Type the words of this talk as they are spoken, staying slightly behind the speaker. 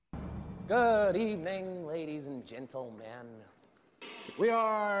Good evening, ladies and gentlemen. We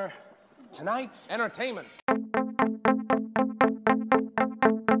are tonight's entertainment.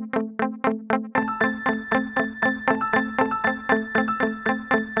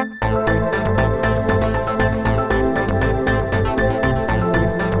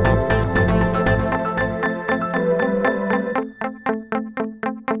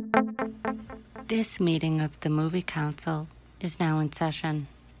 This meeting of the Movie Council is now in session.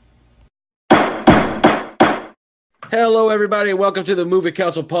 Hello, everybody. Welcome to the Movie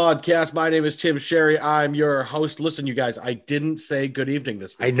Council podcast. My name is Tim Sherry. I'm your host. Listen, you guys, I didn't say good evening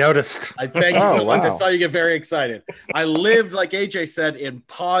this week. I noticed. I thank you so much. Wow. I saw you get very excited. I lived, like AJ said, in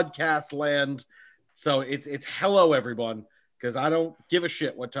podcast land. So it's hello, everyone, because I don't give a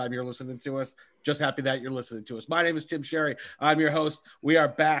shit what time you're listening to us. Just happy that you're listening to us. My name is Tim Sherry. I'm your host. We are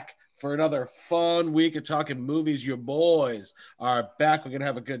back for another fun week of talking movies. Your boys are back. We're going to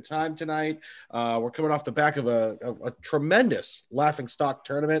have a good time tonight. We're coming off the back of a tremendous laughingstock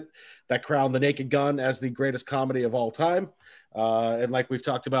tournament that crowned The Naked Gun as the greatest comedy of all time. And like we've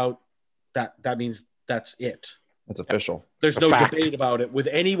talked about, that means that's it. It's official. There's no debate about it with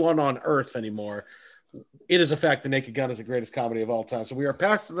anyone on earth anymore. It is a fact. The Naked Gun is the greatest comedy of all time. So we are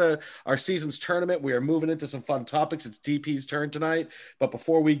past our season's tournament. We are moving into some fun topics. It's DP's turn tonight. But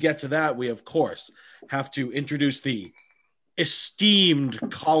before we get to that, we, of course, have to introduce the esteemed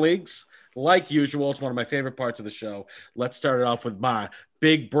colleagues. Like usual, it's one of my favorite parts of the show. Let's start it off with my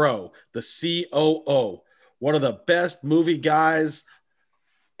big bro, the COO, one of the best movie guys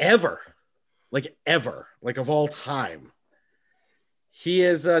ever, like of all time. He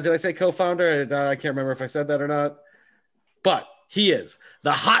is, did I say co-founder? I can't remember if I said that or not. But he is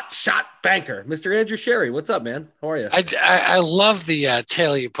the hot shot banker, Mr. Andrew Sherry. What's up, man? How are you? I love the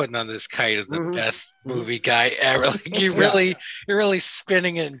tail you're putting on this kite of the best movie guy ever. Like you're really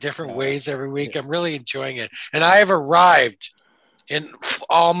spinning it in different ways every week. I'm really enjoying it. And I have arrived in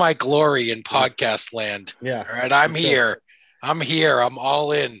all my glory in podcast land. Yeah. All right. I'm here. I'm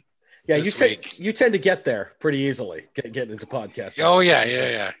all in. Yeah, you tend to get there pretty easily, getting into podcasting. Oh, yeah.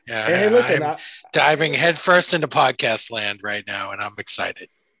 Hey, listen, I'm diving headfirst into podcast land right now, and I'm excited.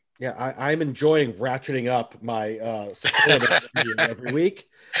 Yeah, I'm enjoying ratcheting up my support every week.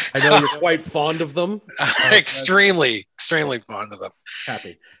 I know you're quite fond of them. Extremely fond of them.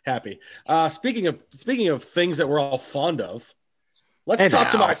 Happy. Speaking of things that we're all fond of, let's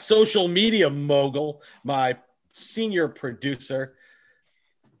talk to my social media mogul, my senior producer.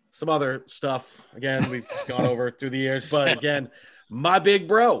 Some other stuff, again, we've gone over through the years. But again, my big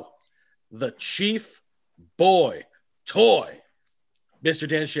bro, the chief boy toy, Mr.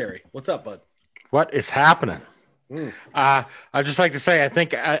 Dan Sherry. What's up, bud? What is happening? I'd just like to say, I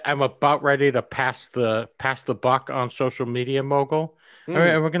think I'm about ready to pass the buck on social media mogul. All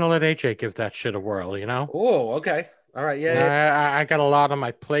right, we're going to let AJ give that shit a whirl, you know? Oh, okay. All right. Yeah. I got a lot on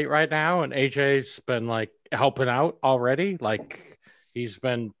my plate right now, and AJ's been like helping out already. Like he's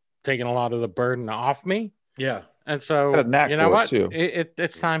been taking a lot of the burden off me. Yeah. And so, you know what?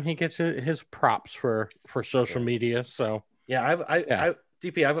 It's time he gets his props for social media. So, yeah,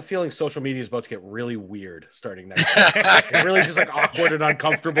 DP, I have a feeling social media is about to get really weird starting next week. Really just like awkward and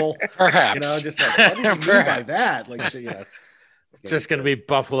uncomfortable. Perhaps. You know, just like, what do you mean by that? Like, you know. It's just going to be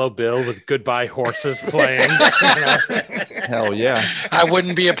Buffalo Bill with Goodbye Horses playing. Hell yeah. I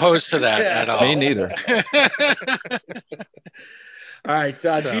wouldn't be opposed to that at all. Me neither. All right,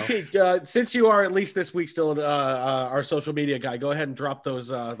 DP, since you are at least this week still our social media guy, go ahead and drop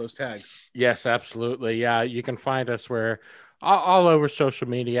those tags. Yes, absolutely. Yeah, you can find us all over social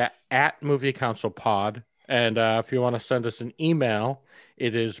media at Movie Council Pod. And if you want to send us an email,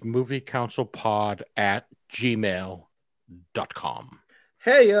 it is moviecouncilpod@gmail.com.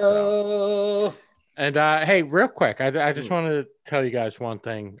 Hey, yo. And hey, real quick, I just want to tell you guys one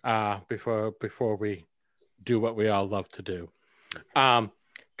thing before we do what we all love to do.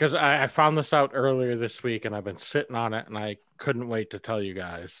 Because I found this out earlier this week, and I've been sitting on it, and I couldn't wait to tell you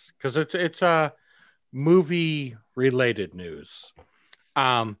guys because it's movie related news.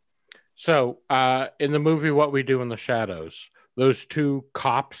 So in the movie What We Do in the Shadows, those two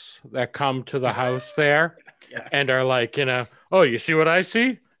cops that come to the house there and are like, you know, oh, you see what I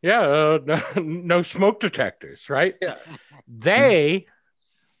see? Yeah, no smoke detectors, right? Yeah, they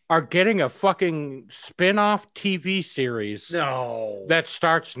are getting a fucking spin-off TV series that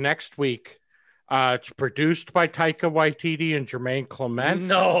starts next week. It's produced by Taika Waititi and Jermaine Clement.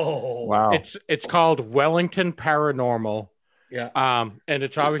 No. Wow. It's called Wellington Paranormal. Yeah. And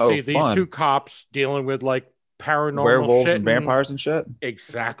it's obviously these two cops dealing with like paranormal werewolves shit and vampires and shit.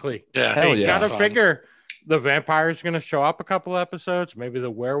 Exactly. Yeah. Hell yeah. Gotta figure the vampire's going to show up a couple episodes. Maybe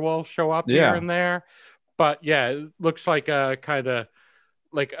the werewolves show up here and there. But yeah, it looks like a kind of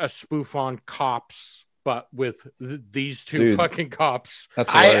like a spoof on Cops, but with these two fucking cops.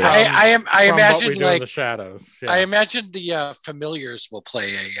 That's hilarious. I imagine like the shadows. Yeah. I imagine the familiars will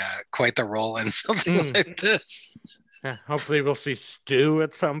play quite the role in something like this. Yeah, hopefully we'll see Stu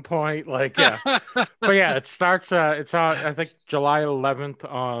at some point. Like, yeah, but yeah, it starts. It's on I think July 11th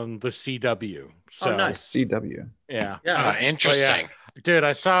on the CW. So, nice. CW. Yeah. Interesting. Yeah. Dude,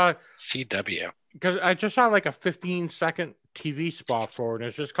 I saw CW because I just saw like a 15-second TV spot for it. And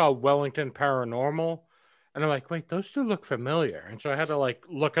it's just called Wellington Paranormal. And I'm like, wait, those two look familiar. And so I had to like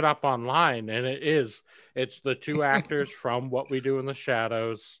look it up online. And it's the two actors from What We Do in the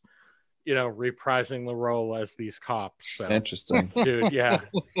Shadows, reprising the role as these cops. So, interesting. Dude, yeah.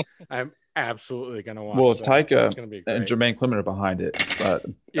 I'm absolutely going to watch well, that. Taika and Jermaine Clement are behind it. But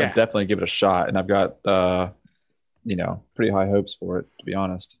yeah. I'd definitely give it a shot. And I've got, pretty high hopes for it, to be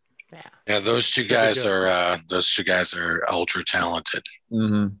honest. Yeah, those two guys are ultra talented.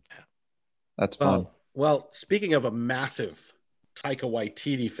 Mm-hmm. That's fun. Well, speaking of a massive Taika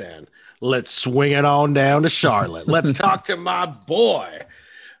Waititi fan, let's swing it on down to Charlotte. Let's talk to my boy,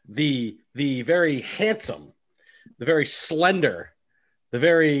 the very handsome, the very slender, the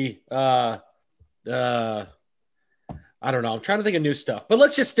very I don't know. I'm trying to think of new stuff, but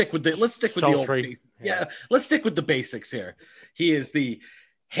let's stick with the old. Yeah, let's stick with the basics here. He is the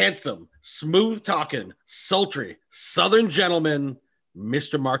handsome, smooth-talking, sultry, Southern gentleman,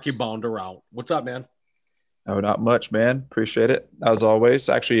 Mr. Marky Bondurant. What's up, man? Oh, not much, man. Appreciate it. As always,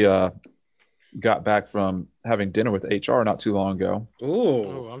 actually got back from having dinner with HR not too long ago.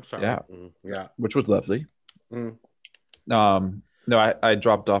 Oh, I'm sorry. Yeah. Yeah. Which was lovely. Mm. No, I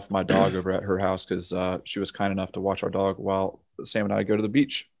dropped off my dog over at her house because she was kind enough to watch our dog while Sam and I go to the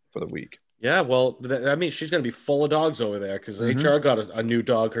beach for the week. Yeah, well, that means she's going to be full of dogs over there because HR got a new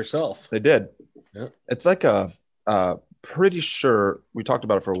dog herself. They did. Yeah. It's like pretty sure, we talked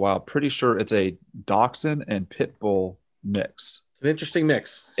about it for a while, pretty sure it's a Dachshund and Pit Bull mix. It's an interesting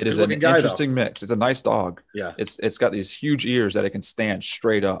mix. It is an interesting mix. It's a nice dog. Yeah. It's got these huge ears that it can stand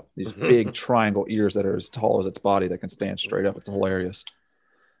straight up. These big triangle ears that are as tall as its body that can stand straight up. It's hilarious.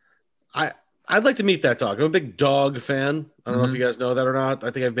 I'd like to meet that dog. I'm a big dog fan. I don't know if you guys know that or not.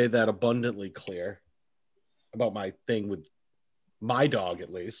 I think I've made that abundantly clear about my thing with my dog,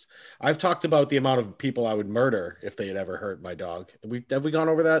 at least. I've talked about the amount of people I would murder if they had ever hurt my dog. Have we gone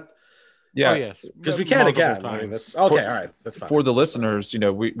over that? Yeah. Oh, yes. Because we can again. I mean, that's okay. All right. That's fine. For the listeners,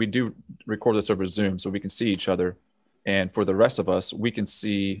 we do record this over Zoom so we can see each other. And for the rest of us, we can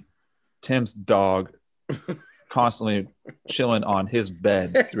see Tim's dog constantly chilling on his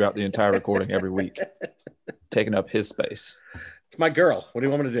bed throughout the entire recording every week, taking up his space. It's my girl. What do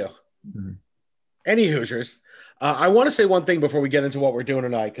you want me to do? Any Hoosiers. I want to say one thing before we get into what we're doing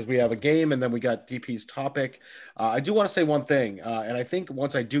tonight, because we have a game and then we got DP's topic. I do want to say one thing, and I think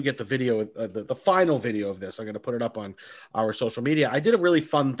once I do get the video, the final video of this, I'm going to put it up on our social media. I did a really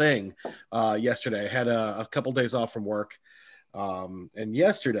fun thing yesterday. I had a couple days off from work, and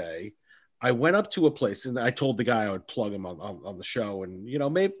yesterday I went up to a place, and I told the guy I would plug him on the show, and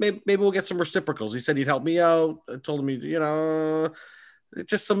maybe we'll get some reciprocals. He said he'd help me out. I told him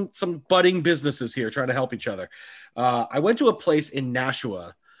just some budding businesses here trying to help each other. I went to a place in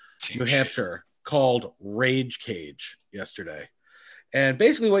Nashua, New Hampshire called Rage Cage yesterday. And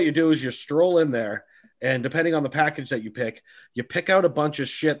basically what you do is you stroll in there, and depending on the package that you pick out a bunch of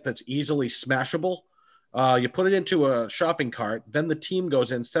shit that's easily smashable. You put it into a shopping cart. Then the team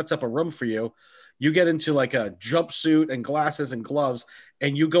goes in, sets up a room for you. You get into like a jumpsuit and glasses and gloves,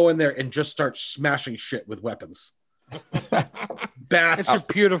 and you go in there and just start smashing shit with weapons. Bats. It's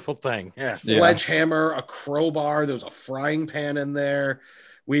a beautiful thing. Yeah. Sledgehammer, a crowbar. There was a frying pan in there.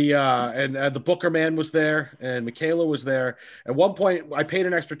 The Booker man was there, and Michaela was there. At one point, I paid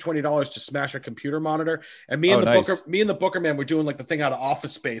an extra $20 to smash a computer monitor, and me and the Booker man were doing like the thing out of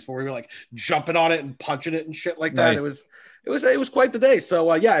Office Space where we were like jumping on it and punching it and shit like that. Nice. It was quite the day.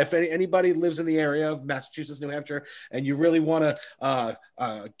 So if anybody lives in the area of Massachusetts, New Hampshire, and you really want to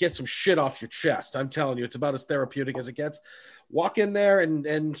get some shit off your chest, I'm telling you, it's about as therapeutic as it gets. Walk in there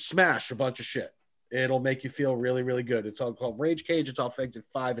and smash a bunch of shit. It'll make you feel really, really good. It's all called Rage Cage. It's off Exit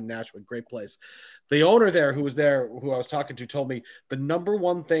 5 in Nashua. Great place. The owner there, who I was talking to, told me the number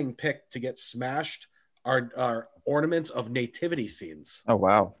one thing picked to get smashed are ornaments of nativity scenes. Oh,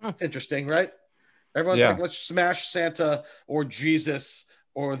 wow. That's interesting, right? Everyone's like, let's smash Santa or Jesus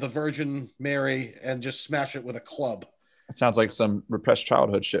or the Virgin Mary and just smash it with a club. It sounds like some repressed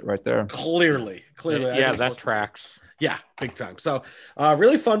childhood shit right there. Clearly. Yeah, that tracks. Yeah, big time. So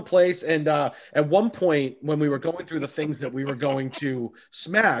really fun place. And at one point when we were going through the things that we were going to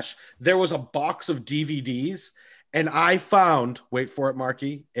smash, there was a box of DVDs. And I found, wait for it,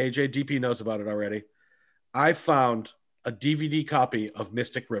 Marky, AJ DP knows about it already. I found a DVD copy of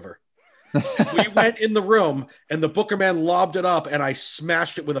Mystic River. We went in the room and the Booker man lobbed it up and I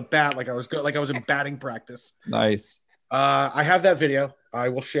smashed it with a bat like I was in batting practice. Nice. I have that video. I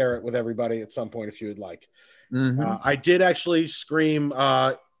will share it with everybody at some point if you would like. I did actually scream,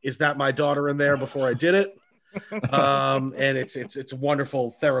 "Is that my daughter in there?" before I did it. And it's a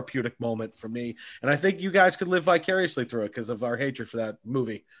wonderful therapeutic moment for me. And I think you guys could live vicariously through it because of our hatred for that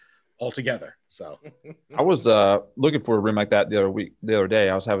movie altogether. So I was looking for a room like that the other day.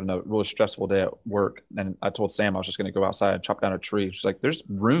 I was having a really stressful day at work, and I told Sam I was just going to go outside and chop down a tree. She's like, "There's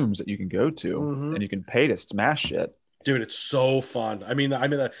rooms that you can go to, and you can pay to smash shit." Dude, it's so fun. I mean,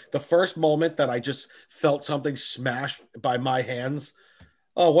 the first moment that I just felt something smashed by my hands.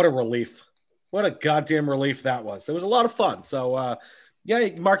 Oh, what a relief! What a goddamn relief that was. It was a lot of fun. So, yeah,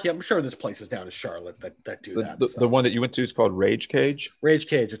 Marky, I'm sure this place is down in Charlotte that do that. The one that you went to is called Rage Cage. Rage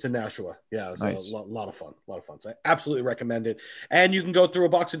Cage. It's in Nashua. Yeah, it was Nice. a lot of fun. A lot of fun. So I absolutely recommend it. And you can go through a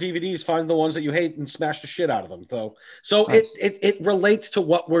box of DVDs, find the ones that you hate, and smash the shit out of them. So Nice. it relates to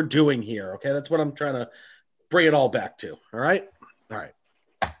what we're doing here. Okay, that's what I'm trying to bring it all back to. All right. Very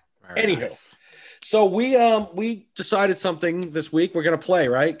Anywho. nice. So we decided something this week. We're gonna play,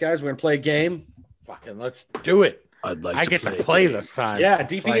 right, guys? We're gonna play a game. Fucking let's do it. I'd like I get to play this time. Yeah,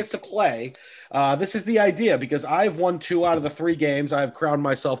 DP gets to play. This is the idea because I've won 2 out of the 3 games. I've crowned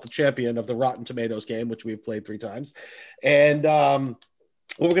myself the champion of the Rotten Tomatoes game, which we've played 3 times. And what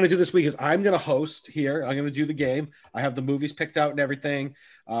we're going to do this week is I'm going to host here. I'm going to do the game. I have the movies picked out and everything.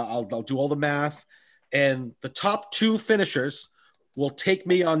 I'll do all the math. And the top 2 finishers will take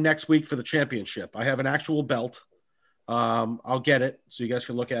me on next week for the championship. I have an actual belt. I'll get it so you guys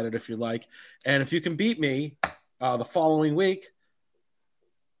can look at it if you like. And if you can beat me the following week,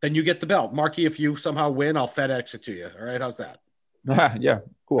 then you get the belt. Marky, if you somehow win, I'll FedEx it to you. All right, how's that? Yeah,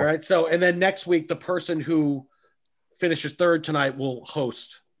 cool. All right, so and then next week, the person who finishes 3rd tonight will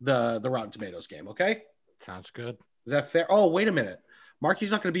host the Rotten Tomatoes game, okay? Sounds good. Is that fair? Oh, wait a minute.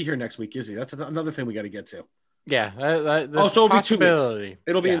 Marky's not going to be here next week, is he? That's another thing we got to get to. Yeah. So it'll be 2 weeks. possibility.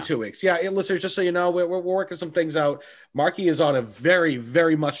 It'll be in 2 weeks. Yeah, listeners, just so you know, we're working some things out. Marky is on a very,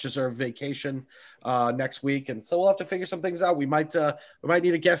 very much deserved vacation next week, and so we'll have to figure some things out. We might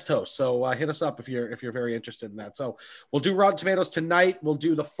need a guest host, so hit us up if you're very interested in that. So we'll do Rotten Tomatoes tonight. We'll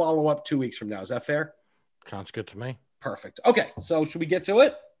do the follow-up 2 weeks from now. Is that fair? Sounds good to me. Perfect. Okay, so should we get to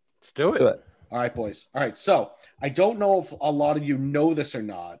it? Let's do Do it. it. All right, boys. All right, so I don't know if a lot of you know this or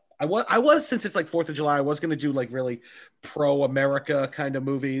not. I was since it's like 4th of July, I was going to do like really pro-America kind of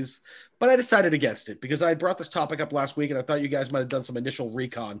movies, but I decided against it because I brought this topic up last week and I thought you guys might have done some initial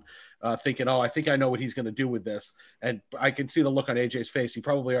recon thinking, oh, I think I know what he's going to do with this. And I can see the look on AJ's face. He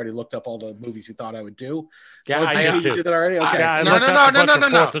probably already looked up all the movies he thought I would do. Yeah, Oh, I you did. did that already? Okay. Yeah, I No, looked no, up no, a bunch no,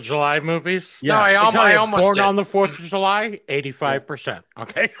 of no. 4th of July movies. Yeah. No, I I almost born did. on the 4th of July, 85%.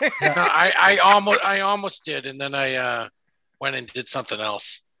 Okay. No, I almost did, and then I went and did something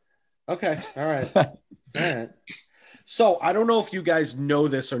else. Okay. All right. All right. So I don't know if you guys know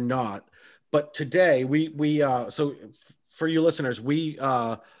this or not, but today so for you listeners, we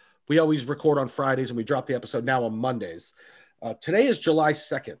always record on Fridays and we drop the episode now on Mondays. Today is July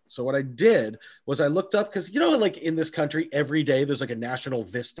 2nd. So what I did was I looked up because, like in this country, every day there's like a national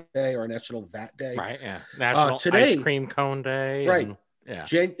this day or a national that day. Right. Yeah. National today- Ice Cream Cone Day. Right. and-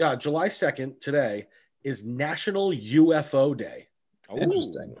 yeah. July 2nd today is National UFO Day.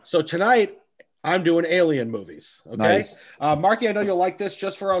 Interesting. So tonight I'm doing alien movies. Okay. Nice. Marky, I know you'll like this.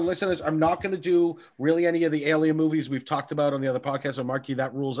 Just for our listeners, I'm not going to do really any of the alien movies we've talked about on the other podcast. So Marky,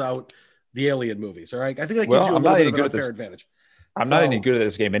 that rules out the alien movies. All right. I think that gives you a I'm little not bit any of an good at unfair this. advantage. I'm not any good at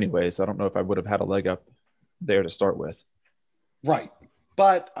this game anyway, so I don't know if I would have had a leg up there to start with. Right.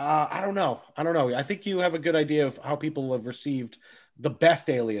 But I don't know. I think you have a good idea of how people have received the best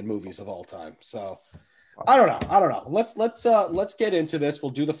alien movies of all time. So I don't know. Let's get into this.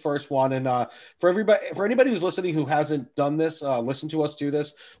 We'll do the first one. And for anybody who's listening who hasn't done this, listen to us do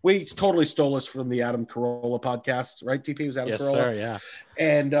this. We totally stole this from the Adam Carolla podcast, right? TP was Adam Yes, Carolla. sir. Yeah.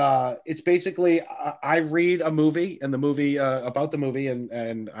 And it's basically I read a movie and the movie about the movie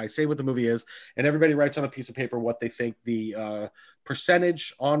and I say what the movie is, and everybody writes on a piece of paper what they think the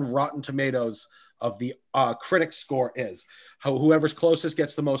percentage on Rotten Tomatoes of the critic score is. Whoever's closest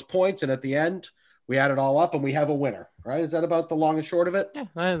gets the most points, and at the end we add it all up and we have a winner. Right? Is that about the long and short of it?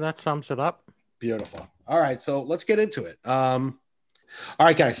 Yeah, that sums it up. Beautiful. All right, so let's get into it. All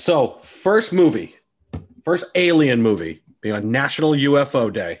right, guys. So first movie First alien movie being on National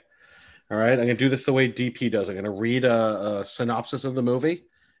UFO Day. All right, I'm going to do this the way DP does. I'm going to read a synopsis of the movie,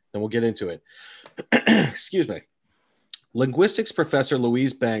 then we'll get into it. Excuse me. Linguistics professor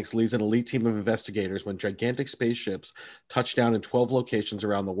Louise Banks leads an elite team of investigators when gigantic spaceships touch down in 12 locations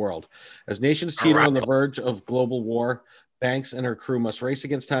around the world. As nations teeter on the verge of global war, Banks and her crew must race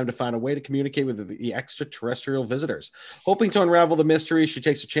against time to find a way to communicate with the extraterrestrial visitors. Hoping to unravel the mystery, she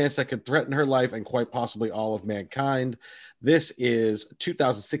takes a chance that could threaten her life and quite possibly all of mankind. This is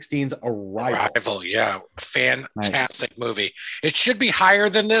 2016's Arrival. Yeah. Fantastic movie. It should be higher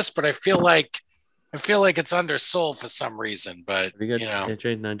than this, but I feel like it's undersold for some reason, but you know,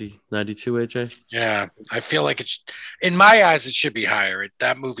 AJ 92 AJ. Yeah, I feel like it's in my eyes it should be higher.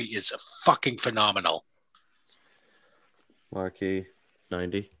 That movie is fucking phenomenal. Marky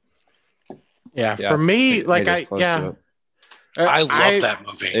 90. Yeah, for me, like I love that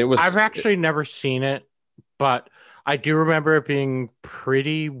movie. I've actually never seen it, but I do remember it being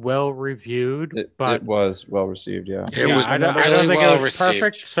pretty well reviewed. It but was well received. Yeah, I don't think it was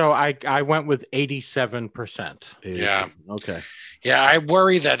perfect. So I went with 87%. Yeah. Okay. Yeah, I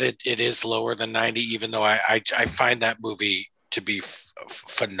worry that it is lower than 90, even though I find that movie to be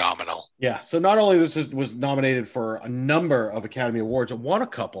phenomenal. Yeah. So not only was nominated for a number of Academy Awards, it won a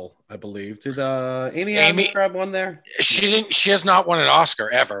couple, I believe. Did Amy Adams grab one there? She didn't. She has not won an Oscar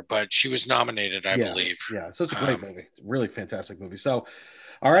ever, but she was nominated, I believe. Yeah. So it's a great movie. Really fantastic movie. So,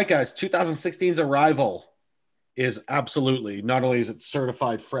 all right, guys. 2016's Arrival is absolutely, not only is it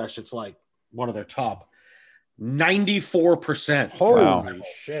certified fresh, it's like one of their top 94%. Holy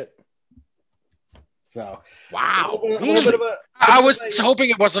shit. So wow, I was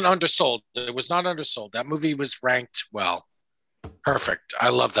hoping it wasn't undersold. It was not undersold. That movie was ranked well. Perfect. I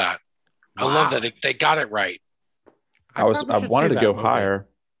love that. Wow. I love that they got it right. I wanted to go higher,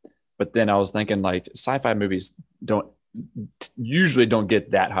 but then I was thinking like sci-fi movies usually don't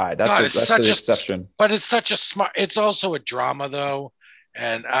get that high. That's the exception. But it's such a smart. It's also a drama though,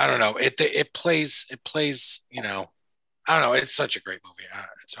 and I don't know. It plays. You know. I don't know. It's such a great movie.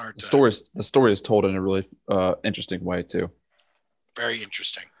 It's hard. The story is told in a really interesting way too. Very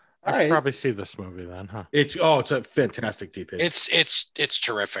interesting. I should probably see this movie then, huh? It's a fantastic DP. It's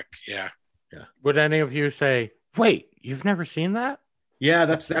terrific. Yeah. Would any of you say, "Wait, you've never seen that"? Yeah,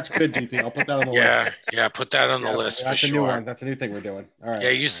 that's good, DP. I'll put that on the list. Yeah, put that on the list for sure. New one. That's a new thing we're doing. All right.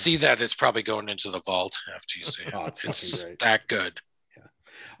 Yeah, you see that it's probably going into the vault after you see it. It's great. That good. Yeah.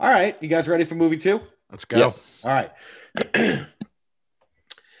 All right, you guys ready for movie 2? Let's go. Yes. All right.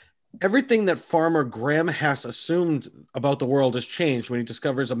 Everything that farmer Graham Hess assumed about the world has changed when he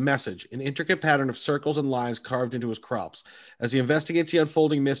discovers a message, an intricate pattern of circles and lines carved into his crops. As he investigates the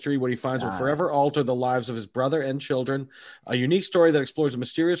unfolding mystery, what he finds will forever alter the lives of his brother and children. A unique story that explores the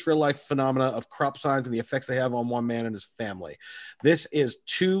mysterious real-life phenomena of crop signs and the effects they have on one man and his family. This is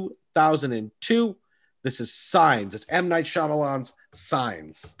 2002. This is Signs. It's M. Night Shyamalan's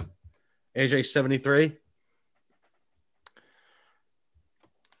Signs. AJ 73.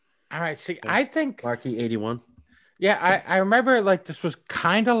 All right. See, I think Marky 81. Yeah, I remember like this was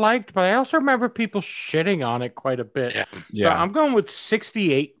kind of liked, but I also remember people shitting on it quite a bit. Yeah. So I'm going with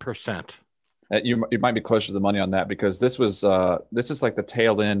 68%. You might be closer to the money on that because this is like the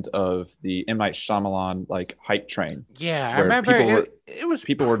tail end of the M. Night Shyamalan like hype train. Yeah, I remember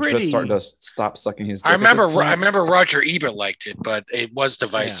people were just starting to stop sucking his dick. I remember Roger Ebert liked it, but it was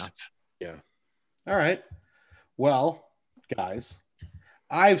divisive. Yeah. All right. Well, guys,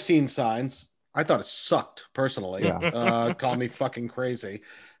 I've seen Signs. I thought it sucked personally. Yeah. Call me fucking crazy.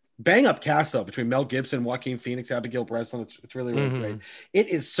 Bang up cast though between Mel Gibson, Joaquin Phoenix, Abigail Breslin. It's really great. It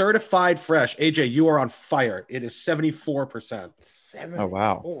is certified fresh. AJ, you are on fire. It is 74%. Oh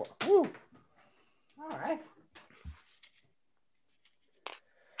wow! Woo. All right.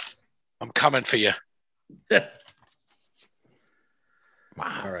 I'm coming for you. Wow.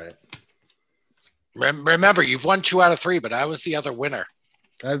 All right. Remember, you've won 2 out of 3, but I was the other winner.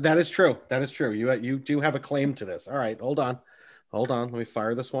 That is true. That is true. You do have a claim to this. All right, hold on. Let me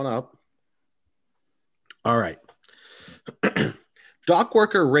fire this one up. All right. Dock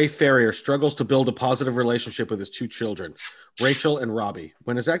worker Ray Ferrier struggles to build a positive relationship with his 2 children, Rachel and Robbie.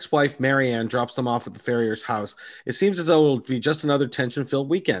 When his ex-wife, Marianne, drops them off at the Ferrier's house, it seems as though it will be just another tension-filled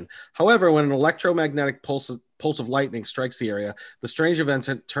weekend. However, when an electromagnetic pulse of lightning strikes the area, the strange event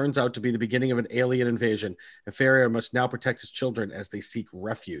turns out to be the beginning of an alien invasion, and Ferrier must now protect his children as they seek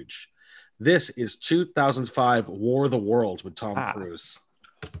refuge. This is 2005 War of the Worlds with Tom Cruise.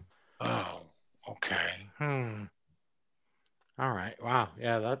 Oh, okay. All right. Wow.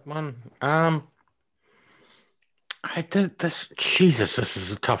 Yeah, that one. I did this. Jesus, this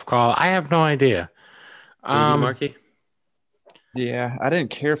is a tough call. I have no idea. Marky. Yeah, I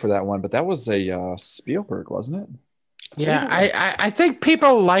didn't care for that one, but that was a Spielberg, wasn't it? Yeah, I think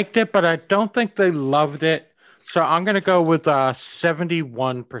people liked it, but I don't think they loved it. So I'm gonna go with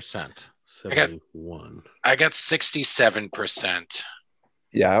 71%. 71. I got 67%.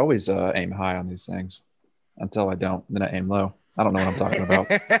 Yeah, I always aim high on these things until I don't. Then I aim low. I don't know what I'm talking about.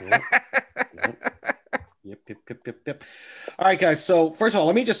 Yep. All right, guys. So first of all,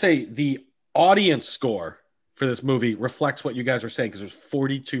 let me just say the audience score for this movie reflects what you guys were saying because it was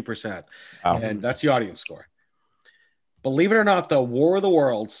 42%. Wow. And that's the audience score. Believe it or not, though, War of the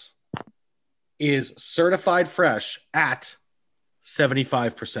Worlds is certified fresh at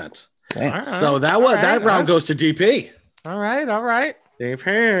 75%. Damn. So that round goes to DP. All right. And I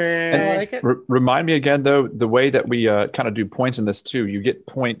like it. remind me again, though, the way that we kind of do points in this too. You get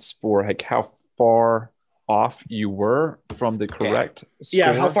points for like how far off you were from the correct score.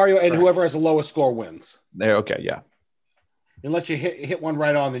 Yeah, how far you and whoever has the lowest score wins. There. Okay. Yeah. Unless you hit one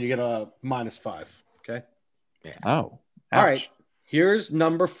right on, then you get a -5. Okay. Yeah. Oh. Ouch. All right. Here's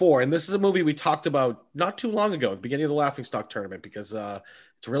number 4, and this is a movie we talked about not too long ago, at the beginning of the Laughing Stock tournament, because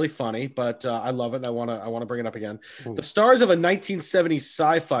it's really funny, but I love it. And I want to bring it up again. Ooh. The stars of a 1970s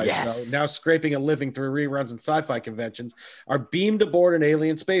sci-fi Yes. show, now scraping a living through reruns and sci-fi conventions, are beamed aboard an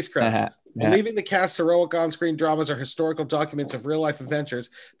alien spacecraft. Believing the cast's heroic on-screen dramas are historical documents of real-life adventures,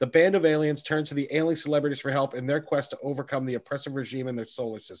 the band of aliens turns to the alien celebrities for help in their quest to overcome the oppressive regime in their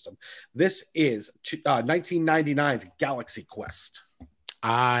solar system. This is 1999's Galaxy Quest.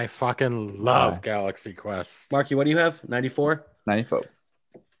 I fucking love Galaxy Quest. Marky, what do you have? 94? 94.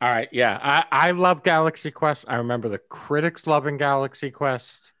 All right, yeah, I love Galaxy Quest. I remember the critics loving Galaxy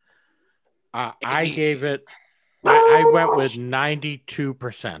Quest. I gave it. I went with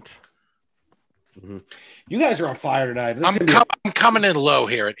 92%. Mm-hmm. You guys are on fire tonight. I'm coming in low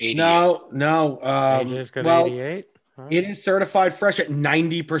here at 88. No. AJ's got 88. It is certified fresh at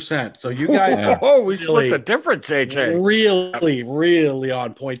 90%. So you guys we split the difference, AJ. Really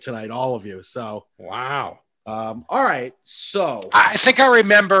on point tonight, all of you. So wow. All right. So I think I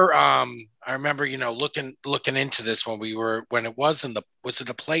remember. Looking into this when it was was it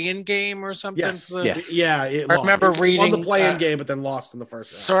a play-in game or something? Yes. Yes. Yeah. I remember reading the play-in game, but then lost in the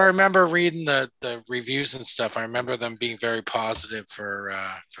first round. So I remember reading the reviews and stuff. I remember them being very positive for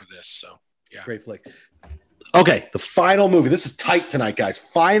this. So yeah, great flick. Okay, the final movie. This is tight tonight, guys.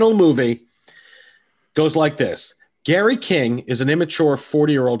 Final movie goes like this. Gary King is an immature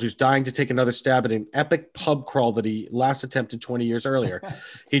 40-year-old who's dying to take another stab at an epic pub crawl that he last attempted 20 years earlier.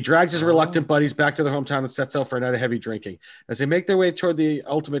 He drags his reluctant buddies back to their hometown and sets out for a night of heavy drinking. As they make their way toward the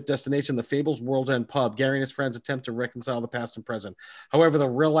ultimate destination, the Fables World's End pub, Gary and his friends attempt to reconcile the past and present. However, the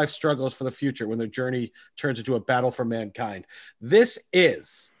real-life struggle is for the future when their journey turns into a battle for mankind. This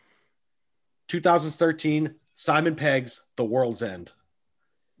is 2013 Simon Pegg's The World's End.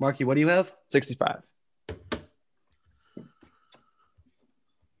 Marky, what do you have? 65.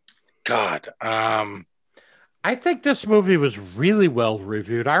 God. I think this movie was really well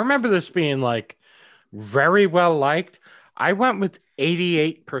reviewed. I remember this being like very well liked. I went with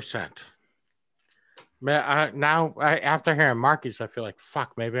 88%. Now, after hearing Marky's, I feel like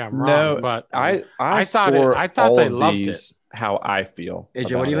fuck. Maybe I'm wrong. No, but I thought all they of loved these it. How I feel.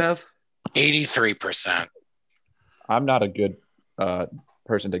 AJ, what do you have? 83%. I'm not a good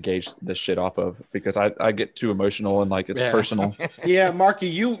person to gauge this shit off of because I get too emotional and like it's personal. Yeah, Marky,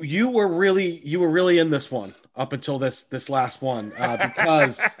 you were really in this one up until this last one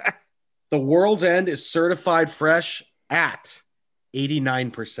because The World's End is certified fresh at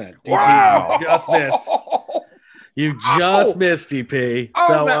 89%. Wow! You just missed. You just missed, DP.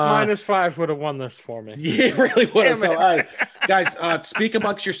 So that -5 would have won this for me. Yeah, it really would have. So, all right, guys, speak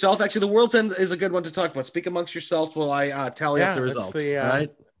amongst yourself. Actually, The World's End is a good one to talk about. Speak amongst yourselves while I tally up the results. All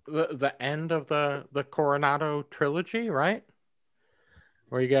right, the end of the Coronado trilogy, right?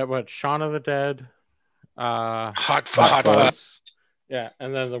 Where you get what Shaun of the Dead, Hot Fuzz. Yeah,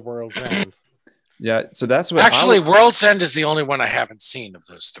 and then The World's End. Yeah, so that's what actually World's End is the only one I haven't seen of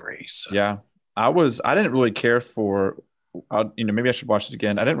those three. So. Yeah. I didn't really care for, maybe I should watch it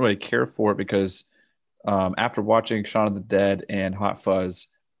again. I didn't really care for it because after watching Shaun of the Dead and Hot Fuzz,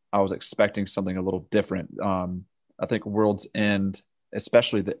 I was expecting something a little different. I think World's End,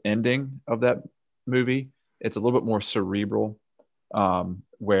 especially the ending of that movie, it's a little bit more cerebral,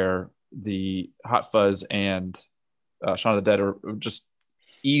 where the Hot Fuzz and Shaun of the Dead are just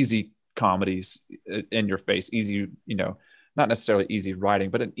easy comedies in your face, easy, not necessarily easy writing,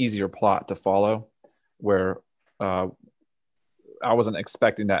 but an easier plot to follow, where I wasn't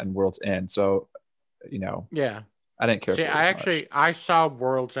expecting that in World's End. So, yeah, I didn't care See, for it as much. I saw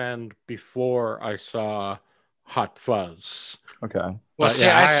World's End before I saw Hot Fuzz. Okay. Well, But see,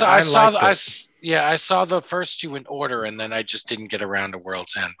 yeah, I saw liked it. I saw the first two in order, and then I just didn't get around to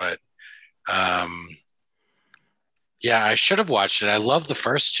World's End. But yeah, I should have watched it. I love the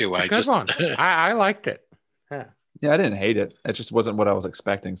first two. It's a good one. I liked it. Yeah. Yeah, I didn't hate it. It just wasn't what I was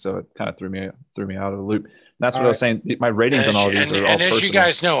expecting, so it kind of threw me out of the loop. That's what I was saying. My ratings on all of these are all and as personal. you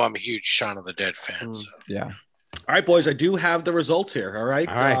guys know, I'm a huge Shaun of the Dead fan. So. Yeah. All right, boys, I do have the results here. All right.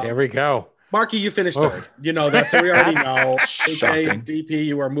 All right, here we go. Marky, you finished third. You know that's what we already know. Shocking. AJ, DP,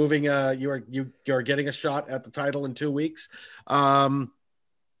 you are moving. You are getting a shot at the title in 2 weeks.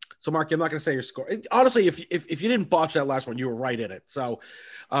 So, Marky, I'm not going to say your score. Honestly, if you didn't botch that last one, you were right in it. So,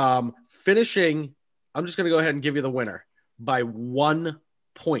 finishing, I'm just going to go ahead and give you the winner by 1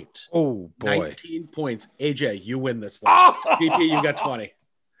 point. Oh boy, 19 points. AJ, you win this one. DP, you got 20.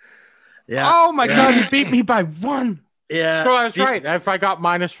 Yeah. Oh my God, you beat me by 1. Yeah. So I was right. If I got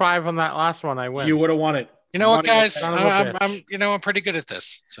 -5 on that last one, I win. You would have won it. You know what, guys? Son of a bitch. I'm pretty good at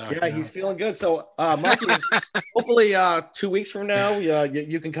this. So Yeah, he's feeling good. So, Marky, hopefully 2 weeks from now,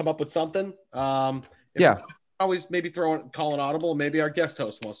 you can come up with something. Always maybe call an audible. Maybe our guest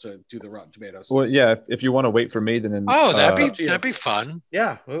host wants to do the Rotten Tomatoes. Well, yeah. If you want to wait for me, then that'd be fun.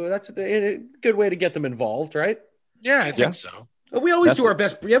 Yeah, well, that's a good way to get them involved, right? Yeah, I think so. We always do our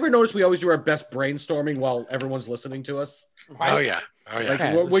best. You ever notice we always do our best brainstorming while everyone's listening to us? Oh yeah. Like,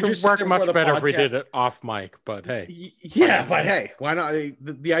 Yeah, we're it just work sitting much before the better if we podcast. did it off mic. But hey, Yeah, but hey, why not?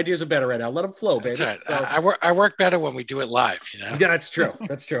 The ideas are better right now. Let them flow, baby. That's So, right. I work better when we do it live. You know. yeah, that's true.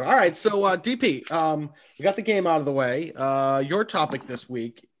 That's true. All right, so DP, we got the game out of the way. Your topic this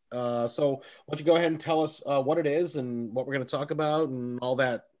week. So why don't you go ahead and tell us what it is and what we're going to talk about and all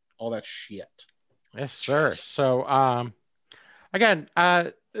that shit. yes, sir. So again,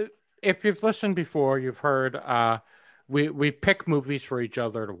 if you've listened before, you've heard we pick movies for each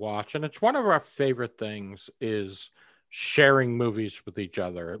other to watch, and it's one of our favorite things is sharing movies with each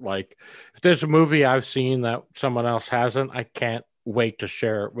other. Like if there's a movie I've seen that someone else hasn't, I can't wait to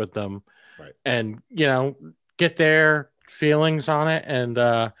share it with them, Right. And get their feelings on it and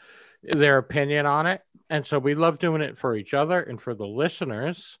their opinion on it. And so we love doing it for each other and for the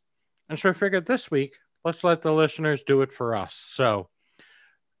listeners. And so I figured this week, let's let the listeners do it for us. So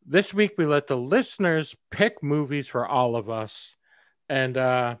this week we let the listeners pick movies for all of us. And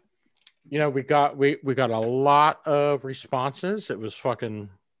we got a lot of responses. It was fucking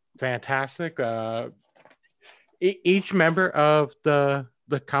fantastic. Each member of the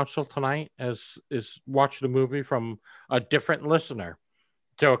council tonight is watched the movie from a different listener.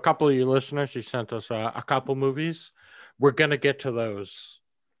 So a couple of you listeners, you sent us a couple movies. We're gonna get to those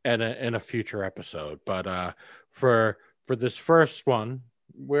in a future episode. But for this first one,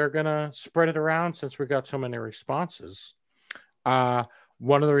 we're gonna spread it around since we got so many responses. One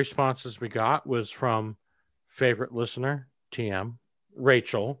of the responses we got was from favorite listener TM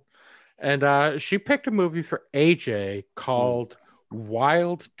Rachel, and she picked a movie for AJ called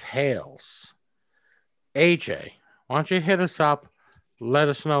Wild Tales. AJ, why don't you hit us up? Let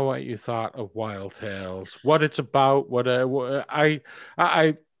us know what you thought of Wild Tales, what it's about. What I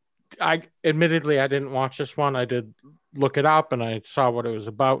admittedly I didn't watch this one. I did look it up and I saw what it was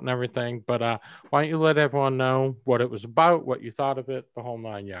about and everything. But why don't you let everyone know what it was about, what you thought of it, the whole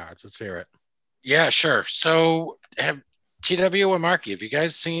 9 yards. Let's hear it. Yeah, sure. So have TW or Marky, did you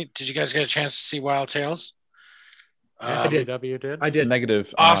guys get a chance to see Wild Tales? I did. I did.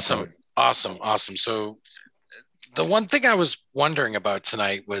 Negative. Awesome. So the one thing I was wondering about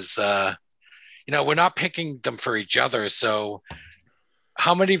tonight was, we're not picking them for each other. So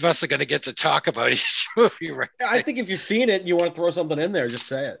how many of us are going to get to talk about each movie? Right? I think if you've seen it, you want to throw something in there, just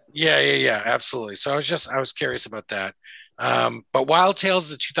say it. Yeah, absolutely. So I was curious about that. But Wild Tales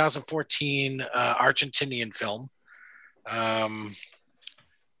is a 2014 Argentinian film.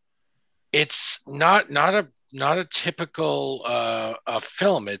 It's not a typical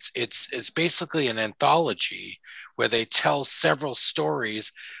film. It's basically an anthology where they tell several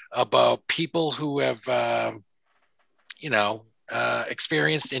stories about people who have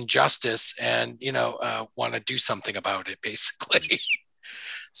experienced injustice and want to do something about it, basically.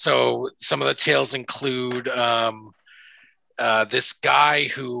 So some of the tales include this guy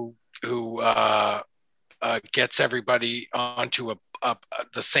who gets everybody onto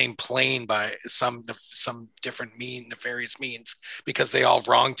the same plane by some different nefarious means because they all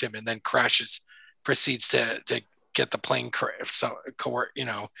wronged him, and then proceeds to get the plane.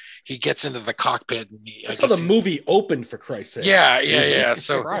 He gets into the cockpit. And That's how the movie opened, for Christ's sake. Yeah.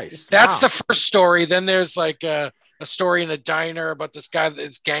 So that's the first story. Then there's like a a story in a diner about this guy,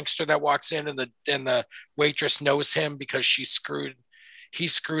 this gangster that walks in, and the waitress knows him because he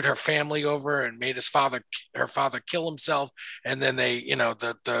screwed her family over and made her father kill himself. And then they,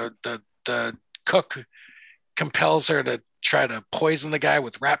 the cook compels her to try to poison the guy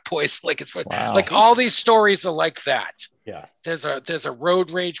with rat poison. Like all these stories are like that. Yeah. There's a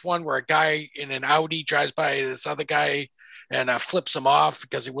road rage one where a guy in an Audi drives by this other guy and flips him off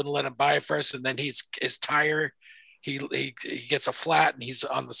because he wouldn't let him buy it first. And then his tire, he gets a flat and he's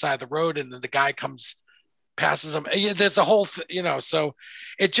on the side of the road. And then the guy passes him. There's a whole, so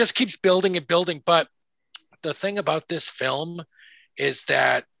it just keeps building and building. But the thing about this film is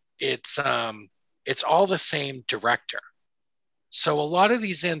that it's all the same director. So a lot of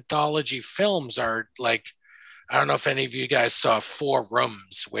these anthology films are like, I don't know if any of you guys saw Four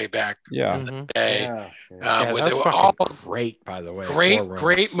Rooms way back in the day. Yeah, where that they was were fucking all great, by the way.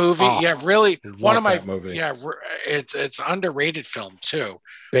 great movie. Oh, yeah, really one of my that movie. Yeah, it's underrated film too.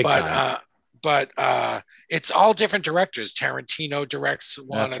 Big time. But it's all different directors. Tarantino directs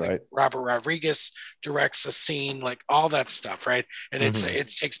one. That's right. Robert Rodriguez directs a scene, like all that stuff, right? And it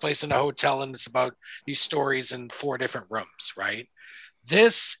takes place in a hotel, and it's about these stories in 4 different rooms, right?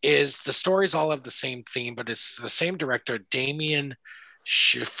 The stories all have the same theme, but it's the same director, Damien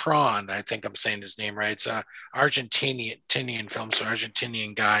Chiffron. I think I'm saying his name right. It's a Argentinian film, so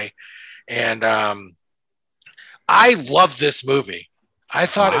Argentinian guy. And I love this movie. I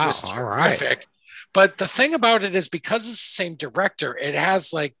thought it was terrific. Right. But the thing about it is, because it's the same director, it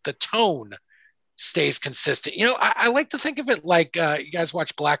has like the tone stays consistent. I like to think of it like you guys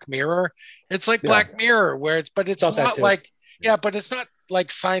watch Black Mirror. It's like Black Mirror, where it's not like but it's not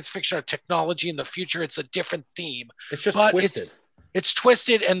like science fiction or technology in the future. It's a different theme. It's just twisted. It's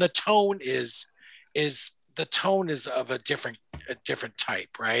twisted, and the tone is of a different type,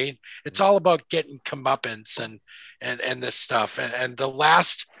 right? It's all about getting comeuppance and this stuff. And the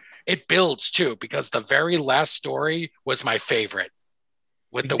last, it builds too, because the very last story was my favorite.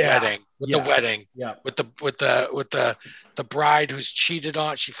 With the wedding, with the bride who's cheated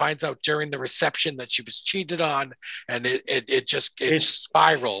on. She finds out during the reception that she was cheated on, and it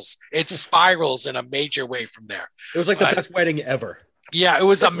spirals. It spirals in a major way from there. It was like the best wedding ever. Yeah, it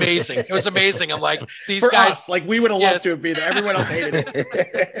was amazing. It was amazing. I'm like, these For guys, us, like we would have loved to have been there. Everyone else hated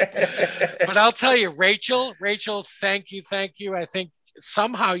it. But I'll tell you, Rachel, thank you. I think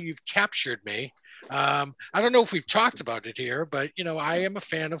somehow you've captured me. I don't know if we've talked about it here, but I am a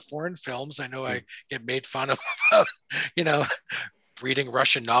fan of foreign films. I know I get made fun of about, reading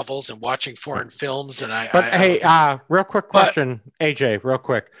Russian novels and watching foreign films. And real quick question, AJ, real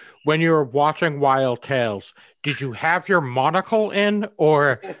quick. When you were watching Wild Tales, did you have your monocle in,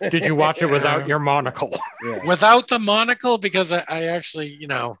 or did you watch it without your monocle? Yeah. Without the monocle, because I actually,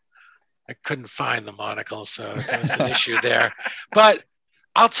 I couldn't find the monocle, so there's an issue there. But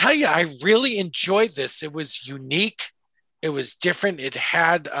I'll tell you, I really enjoyed this. It was unique. It was different. It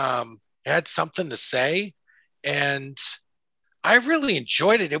had something to say, and I really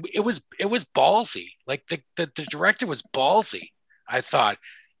enjoyed it. It was ballsy. Like the director was ballsy, I thought,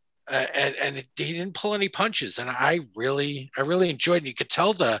 and he didn't pull any punches. And I really enjoyed it. You could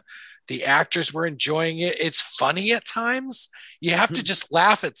tell the actors were enjoying it. It's funny at times. You have to just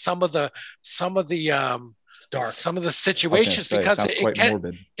laugh at some of the dark. Some of the situations, because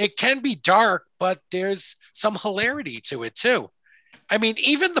it can be dark, but there's some hilarity to it too. I mean,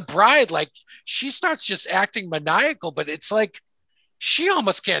 even the bride, like, she starts just acting maniacal, but it's like she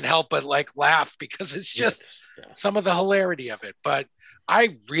almost can't help but like laugh, because it's just some of the hilarity of it. But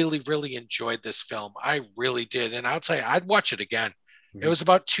I really, really enjoyed this film. I really did. And I'll tell you, I'd watch it again. It was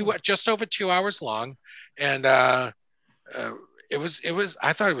about just over 2 hours long. And it was,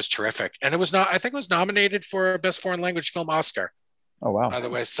 I thought it was terrific. And I think it was nominated for Best Foreign Language Film Oscar. Oh, wow. By the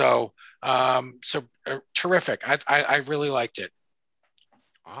way. So terrific. I really liked it.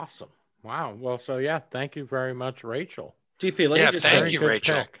 Awesome. Wow. Well, so thank you very much, Rachel. DP, thank you,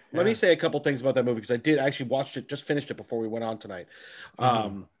 Rachel. Let me say a couple things about that movie, because I did actually watched it, just finished it before we went on tonight.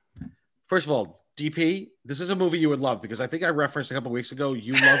 First of all, DP, this is a movie you would love, because I think I referenced a couple weeks ago,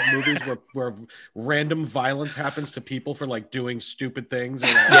 you love movies where random violence happens to people for like doing stupid things.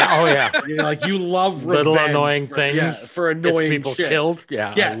 And, like you love little annoying things for annoying people shit. Killed.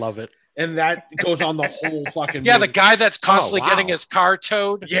 Yeah, yes. I love it. And that goes on the whole fucking movie. The guy that's constantly getting his car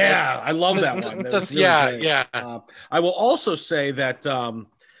towed. Yeah, I love that one. That really I will also say that,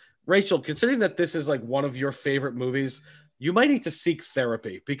 Rachel, considering that this is like one of your favorite movies, you might need to seek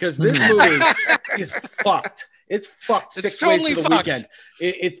therapy because this movie is fucked. It's fucked It's 6 ways totally to the fucked.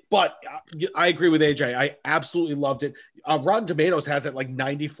 weekend. But I agree with AJ. I absolutely loved it. Rotten Tomatoes has it like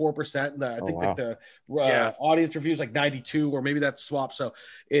 94%. I think wow. the Yeah. audience reviews like 92, or maybe that's swap. So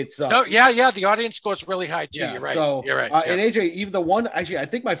it's No, yeah. The audience scores really high too. yeah. You're right. So You're right. And AJ, even the one actually, I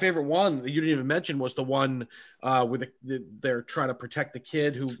think my favorite one that you didn't even mention was the one with they're trying to protect the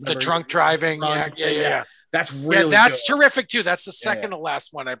kid who the drunk driving. Yeah. That's really that's good. terrific too. That's the second to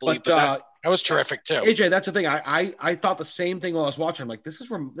last one, I believe. But that was terrific too. AJ, that's the thing. I thought the same thing while I was watching. I'm like,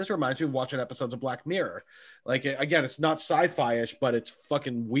 this reminds me of watching episodes of Black Mirror. Like, again, it's not sci-fi-ish, but it's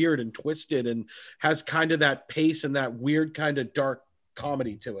fucking weird and twisted and has kind of that pace and that weird kind of dark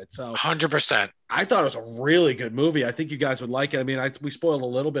comedy to it. So 100%. I thought it was a really good movie. I think you guys would like it. I mean, we spoiled a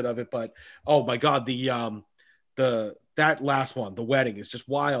little bit of it, but oh my God, that last one, the wedding, is just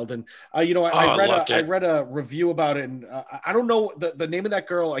wild. And I read a review about it, and I don't know the name of that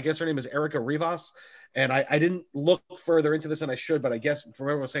girl. I guess her name is Erica Rivas, and I didn't look further into this than I should, but I guess from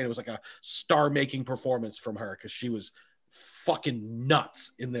everyone saying it was like a star-making performance from her because she was fucking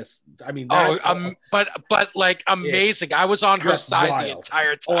nuts in this. I mean, but like amazing. I was on her side wild. The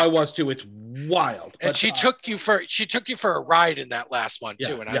entire time. Oh, I was too. It's wild. And she took you for a ride in that last one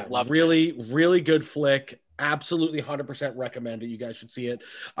too, and I loved it. Really good flick. Absolutely 100% recommend it. You guys should see it.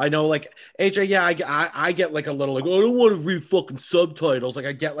 I know, like AJ, yeah, I get like a little like, oh, I don't want to read fucking subtitles. Like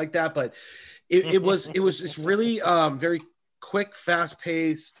I get like that, but it's really very quick, fast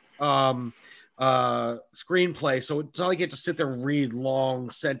paced screenplay. So it's not like you have to sit there and read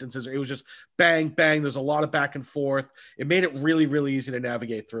long sentences. It was just bang, bang. There's a lot of back and forth. It made it really, really easy to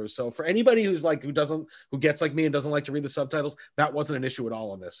navigate through. So for anybody who gets like me and doesn't like to read the subtitles, that wasn't an issue at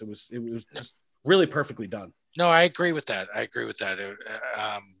all on this. It was just really perfectly done. No, I agree with that.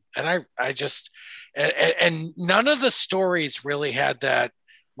 And I just, and none of the stories really had that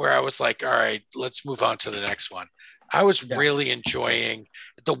where I was like, all right, let's move on to the next one. I was really enjoying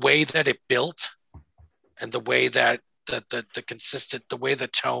the way that it built and the way that the way the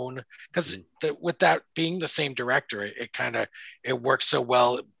tone, because with that being the same director, it works so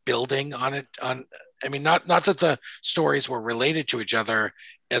well building on it. I mean, not that the stories were related to each other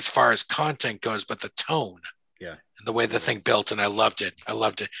as far as content goes, but the tone, and the way the thing built, and I loved it,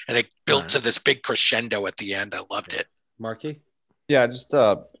 and it built to this big crescendo at the end. I loved it. Marky, just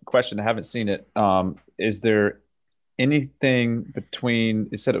a question. I haven't seen it. Is there anything between?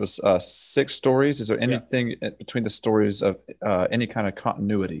 You said it was 6 stories. Is there anything between the stories of any kind of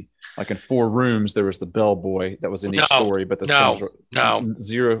continuity? Like in 4 Rooms, there was the bellboy that was in each story, but the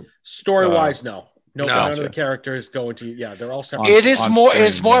zero story wise, no. None of the characters go into they're all separate.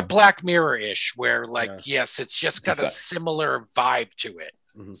 It's more Black Mirror-ish, where yes, it's just got a similar vibe to it.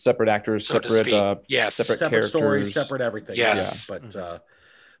 Mm-hmm. Separate actors, separate separate stories, separate everything. Yes,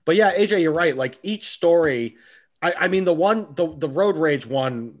 but yeah, AJ, you're right. Like each story, I mean, the Road Rage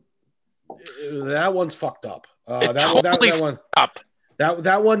one, that one's fucked up. That one up.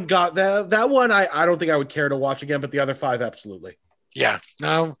 That one got that one. I don't think I would care to watch again, but the other 5 absolutely. Yeah,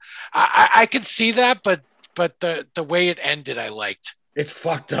 no, I can see that, but the way it ended, I liked. It's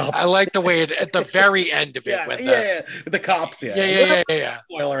fucked up. I like the way it at the very end of it. The cops. Yeah.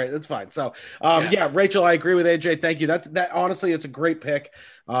 Spoiler, right? That's fine. So, Rachel, I agree with AJ. Thank you. That honestly, it's a great pick.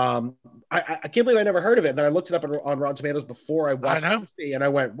 I can't believe I never heard of it. And then I looked it up on Rotten Tomatoes before I watched it, and I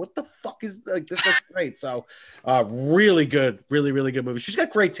went, "What the fuck is like this? Looks great." So, really good, really, really good movie. She's got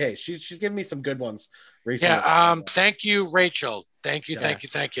great taste. She's given me some good ones recently. Yeah. Thank you, Rachel. Thank you.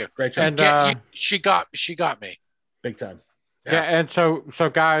 Great job. And she got me big time. Yeah, and so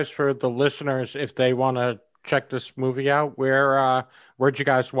guys, for the listeners, if they want to check this movie out, where'd you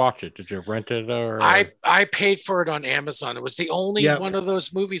guys watch it? Did you rent it or? I paid for it on Amazon. It was the only one of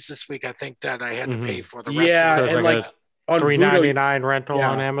those movies this week, I think, that I had to pay for. The rest of it. And like on $3.99 rental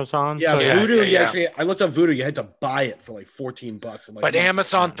on Amazon. Yeah, Vudu. Actually, I looked up Vudu. You had to buy it for like $14. But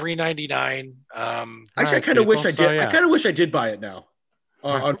Amazon $3.99. Actually, I kind of wish I did. I kind of wish I did buy it now.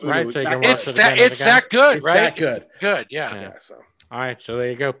 On Vudu. So it's that good, right? That good. Good, yeah. So. All right, so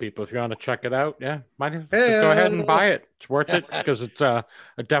there you go, people. If you want to check it out, just go ahead and buy it. It's worth it because it's a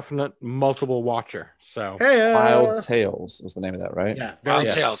definite multiple watcher. So, Wild Tales was the name of that, right? Yeah, Wild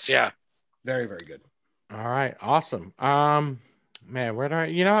Tales. Yeah, very, very good. All right, awesome. Man,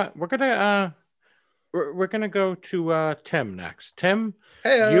 you know what? We're gonna go to Tim next. Tim,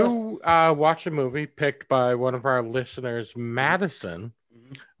 you watched a movie picked by one of our listeners, Madison,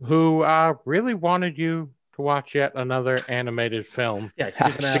 who really wanted you to watch yet another animated film. Yeah,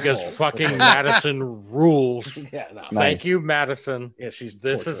 she's an because asshole. Fucking Madison rules. Yeah, no. Thank you, Madison. Yeah,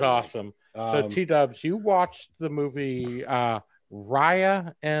 this is awesome. So T-Dubs, you watched the movie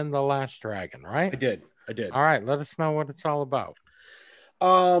Raya and the Last Dragon, right? I did. All right, let us know what it's all about.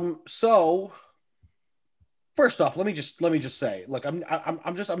 So first off, let me just say, look, I'm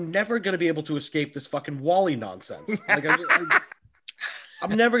never gonna be able to escape this fucking Wally nonsense. Like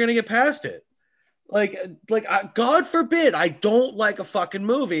I'm never gonna get past it. God forbid I don't like a fucking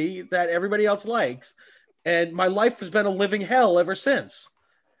movie that everybody else likes, and my life has been a living hell ever since.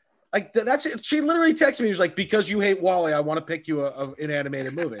 Like that's it. She literally texted me. She was like, "Because you hate Wally, I want to pick you an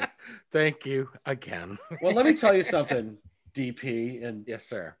animated movie." Thank you again. Well, let me tell you something, DP and Yes,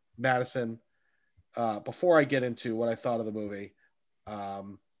 sir. Madison. Before I get into what I thought of the movie,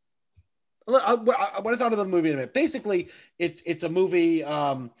 what I thought of the movie in a minute. Basically, it's a movie.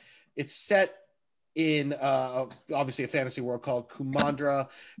 It's set in obviously a fantasy world called Kumandra,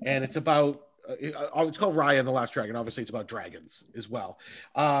 and it's about it's called Raya and the Last Dragon. Obviously, it's about dragons as well.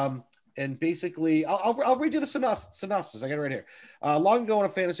 And basically, I'll read you the synopsis. I got it right here. Long ago in a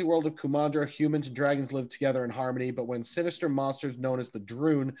fantasy world of Kumandra, humans and dragons lived together in harmony, but when sinister monsters known as the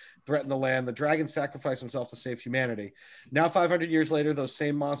Droon threatened the land, the dragons sacrificed themselves to save humanity. Now, 500 years later, those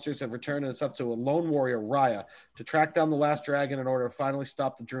same monsters have returned, and it's up to a lone warrior, Raya, to track down the last dragon in order to finally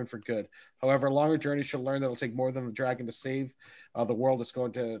stop the Droon for good. However, a longer journey she'll learn that it'll take more than the dragon to save the world. It's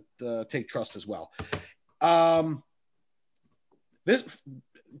going to take trust as well.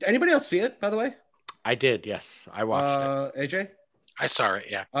 Anybody else see it, by the way? I did, yes. I watched it. AJ? I saw it,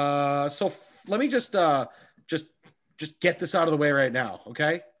 yeah. Let me just get this out of the way right now,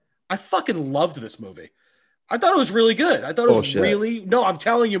 okay? I fucking loved this movie. I thought it was really good. I thought it was really... No, I'm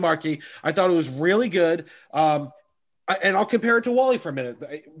telling you, Marky, I thought it was really good. And I'll compare it to Wall-E for a minute.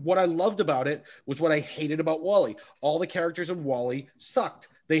 What I loved about it was what I hated about Wall-E. All the characters in Wall-E sucked.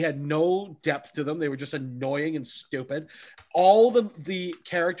 They had no depth to them. They were just annoying and stupid. All the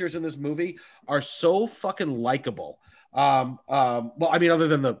characters in this movie are so fucking likable. Well, I mean, other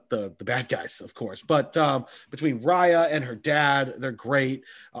than the bad guys, of course, but between Raya and her dad, they're great.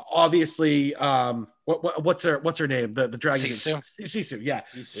 Obviously, what's her name? The dragon, Sisu. Yeah,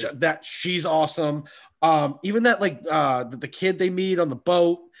 that she's awesome. Even that the kid they meet on the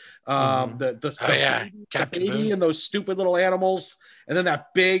boat, the baby and those stupid little animals, and then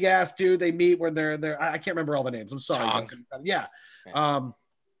that big ass dude they meet where they're I can't remember all the names. I'm sorry. Yeah.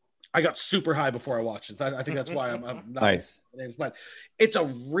 I got super high before I watched it. I think that's why I'm not nice. Names, but it's a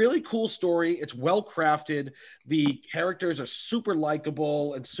really cool story. It's well crafted. The characters are super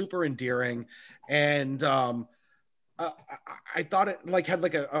likable and super endearing, and I thought it had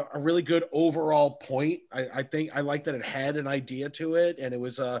a really good overall point. I think I liked that it had an idea to it, and it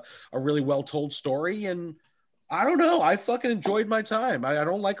was a really well told story. And I don't know, I fucking enjoyed my time. I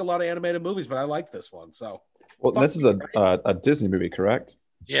don't like a lot of animated movies, but I liked this one. So, well, this is a Disney movie, correct?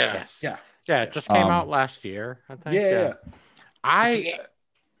 Yeah. Yes. Yeah. It just came out last year, I think. Yeah.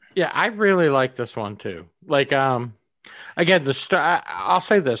 I really like this one too. Again, I'll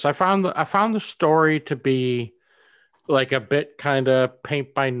say this: I found the story to be a bit kind of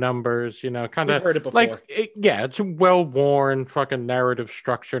paint by numbers, kind of heard it before. It's a well worn fucking narrative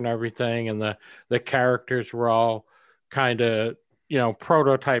structure and everything, and the characters were all kind of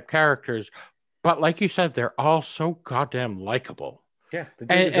prototype characters, but like you said, they're all so goddamn likable. Yeah,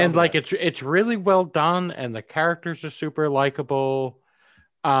 and it's really well done, and the characters are super likable.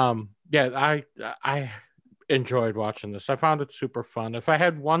 I enjoyed watching this. I found it super fun. If I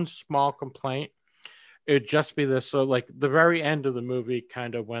had one small complaint, it'd just be this. So the very end of the movie,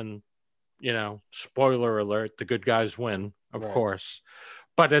 kind of when, spoiler alert, the good guys win, of course.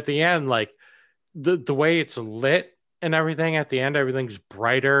 But at the end, the way it's lit and everything at the end, everything's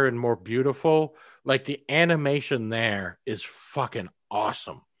brighter and more beautiful. The animation there is fucking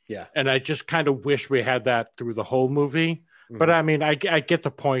awesome. Yeah. And I just kind of wish we had that through the whole movie. Mm-hmm. But I mean, I get the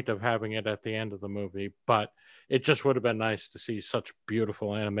point of having it at the end of the movie, but it just would have been nice to see such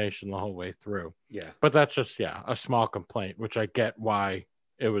beautiful animation the whole way through. Yeah. But that's just, a small complaint, which I get why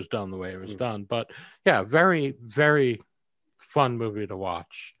it was done the way it was done. But yeah, very, very fun movie to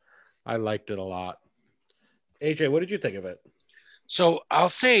watch. I liked it a lot. AJ, what did you think of it? So I'll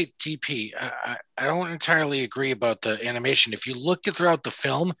say TP. I don't entirely agree about the animation. If you look throughout the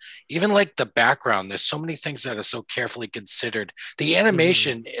film, even the background, there's so many things that are so carefully considered. The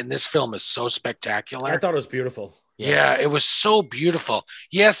animation in this film is so spectacular. I thought it was beautiful. Yeah, it was so beautiful.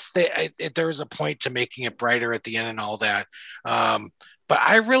 Yes, there is a point to making it brighter at the end and all that. But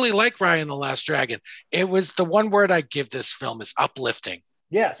I really like Raya and the Last Dragon. It was the one word I give this film is uplifting.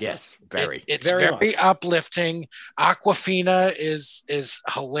 Yes. Very. It's very uplifting. Aquafina is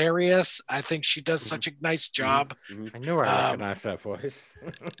hilarious. I think she does such a nice job. I knew I recognized that voice.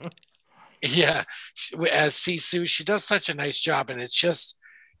 Yeah, as Sisu, she does such a nice job, and it's just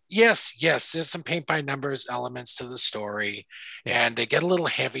yes, there's some paint by numbers elements to the story, and they get a little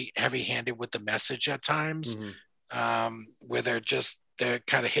heavy-handed with the message at times, where they're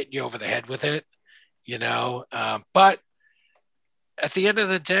kind of hitting you over the head with it, but at the end of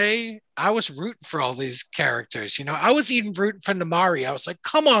the day, I was rooting for all these characters. I was even rooting for Namari. I was like,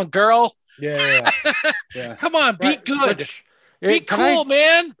 come on, girl. Yeah. Come on, be good. Be cool,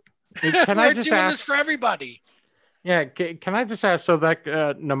 man. Can We're I just doing ask, this for everybody. Yeah, can I just ask, so that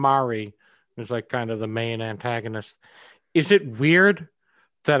Namari is like kind of the main antagonist. Is it weird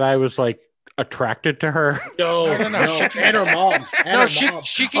that I was like attracted to her? No. She and her mom.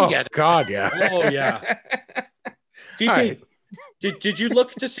 She can get it. God, yeah. Oh, yeah. DP, right. did you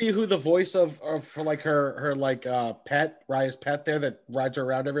look to see who the voice of for like her like pet, Raya's pet there that rides her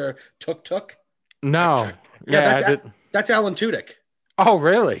around everywhere, Tuk? No. Yeah, that's Alan Tudyk. Oh,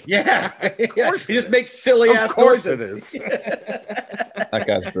 really? Yeah. He just makes silly ass noises. That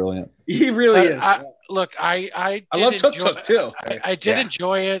guy's brilliant. He really is. I love Tuk too. I did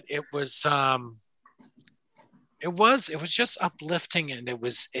enjoy it. It was just uplifting, and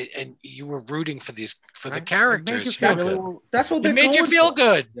and you were rooting for the characters. That's what it made you feel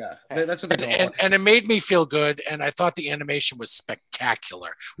good. Yeah, that's what they're going for. And it made me feel good. And I thought the animation was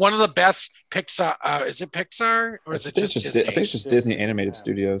spectacular. One of the best Pixar. Is it Pixar or is it just Disney? I think it's just Disney Animated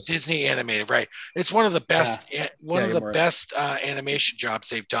Studios. Disney Animated, right? It's one of the best. Best animation jobs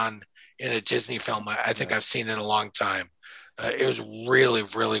they've done in a Disney film. I think I've seen in a long time. It was really,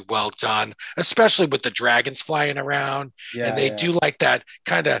 really well done, especially with the dragons flying around. And they do like that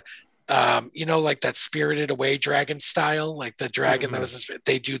kind of, like that Spirited Away dragon style, like the dragon that was.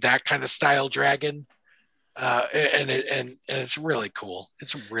 They do that kind of style dragon, and it's really cool.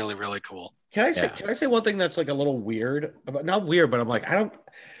 It's really, really cool. Can I say one thing that's like a little weird? Not weird, but I'm like, I don't.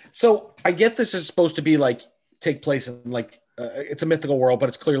 So I get this is supposed to be like take place in like. It's a mythical world, but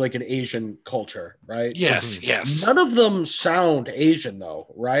it's clearly like an Asian culture, right? Yes, yes. None of them sound Asian though,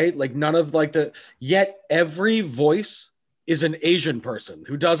 right? Like none of like yet every voice is an Asian person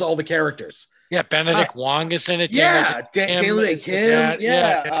who does all the characters. Yeah, Benedict Wong is in it. Daniel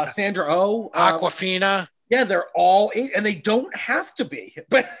Kim, Sandra Oh, Aquafina. Yeah, they're all, and they don't have to be,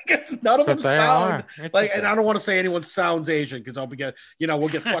 but I guess none of them sound like. And I don't want to say anyone sounds Asian because we'll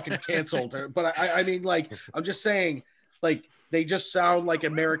get fucking canceled. But I mean, like, I'm just saying. Like they just sound like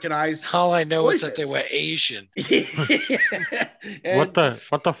Americanized. All I know voices. is that they were Asian. What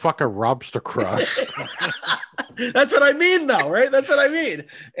the fuck are Robster Cross? That's what I mean, though, right? That's what I mean.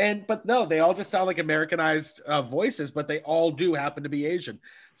 But no, they all just sound like Americanized voices, but they all do happen to be Asian.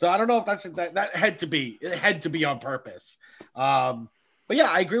 So I don't know if that had to be on purpose. But yeah,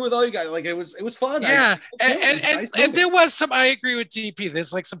 I agree with all you guys. Like it was fun. Yeah, and there was some. I agree with DP.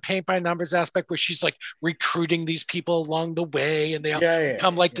 There's like some paint by numbers aspect where she's like recruiting these people along the way, and they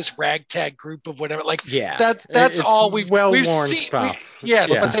become like this ragtag group of whatever. Like that's all we've seen. Stuff.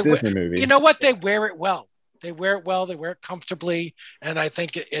 But they Disney movie. You know what? They wear it well. They wear it well. They wear it comfortably, and I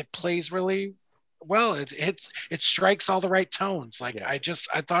think it plays really well. It strikes all the right tones. Like I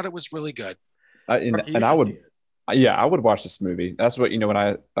thought it was really good. I would watch this movie. That's what, when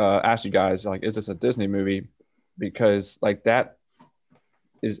I asked you guys, like, is this a Disney movie? Because like that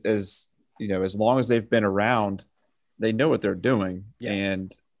is, as long as they've been around, they know what they're doing. Yeah.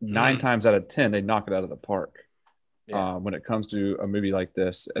 And 9 times out of 10, they knock it out of the park. Yeah. When it comes to a movie like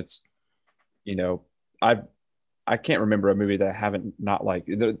this, it's, I can't remember a movie that I haven't not like.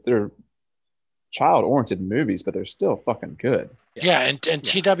 They're child-oriented movies, but they're still fucking good. Yeah, and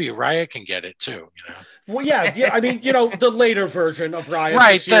T.W. Raya can get it too. Well, yeah. I mean, the later version of Raya,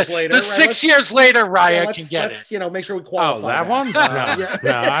 right? 6 years later, the 6 years later, Raya can get it. Make sure we qualify. Oh, that one?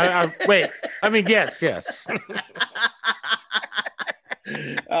 No. Wait. I mean, yes.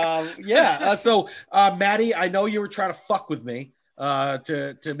 So, Maddie, I know you were trying to fuck with me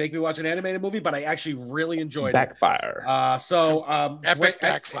to make me watch an animated movie, but I actually really enjoyed Backfire. it. Epic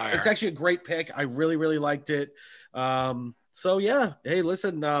Backfire. It's actually a great pick. I really, really liked it. So yeah. Hey,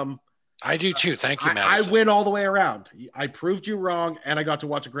 listen. I do too. Thank you, I Madison. win all the way around. I proved you wrong, and I got to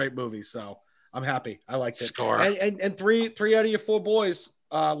watch a great movie. So I'm happy. I liked it. Score. And three out of your 4 boys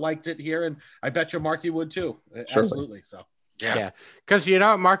liked it here, and I bet you Marky would too. Sure. Absolutely. So yeah. Because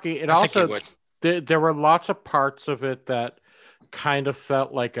Marky, there were lots of parts of it that kind of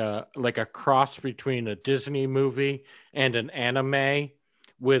felt like a cross between a Disney movie and an anime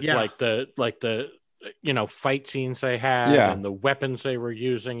with like the fight scenes they had and the weapons they were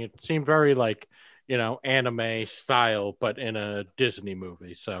using. It seemed very like anime style, but in a Disney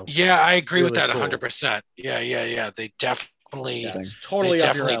movie. So I agree really with that cool. 100%. Yeah. They definitely totally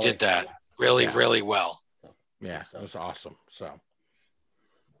did that really, Yeah. really well. Yeah, it was awesome. So,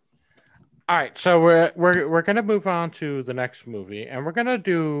 all right, so we're gonna move on to the next movie, and we're gonna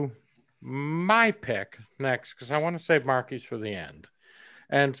do my pick next because I want to save Marky's for the end.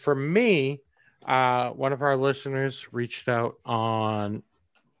 And for me, one of our listeners reached out on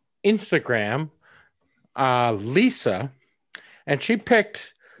Instagram, Lisa, and she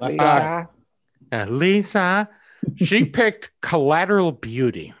picked Lisa. Lisa. She picked Collateral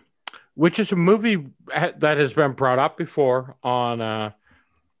Beauty, which is a movie that has been brought up before on the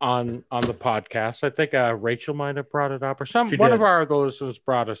podcast. I think Rachel might have brought it up, or one of our other listeners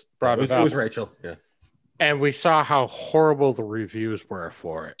brought it up. It was Rachel. Yeah. And we saw how horrible the reviews were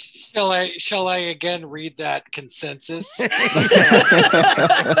for it. Shall I again read that consensus?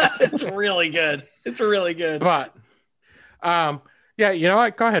 It's really good. It's really good. But, yeah, you know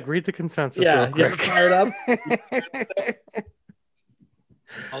what? Go ahead, read the consensus. Yeah, real quick. fired up.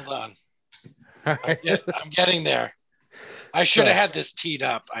 Hold on. I'm getting there. I should have had this teed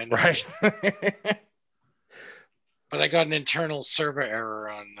up. I know. Right. But I got an internal server error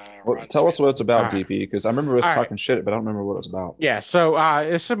on. Well, tell us what it's about, All right. DP, because I remember us All talking shit, but I don't remember what it was about. Yeah, so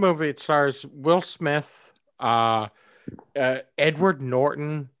it's a movie. It stars Will Smith, Edward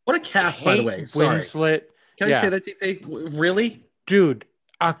Norton. What a cast, by the way. Sorry. Winslet. Can I say that, DP? Really? Dude,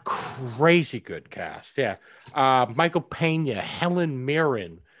 a crazy good cast. Yeah. Michael Pena, Helen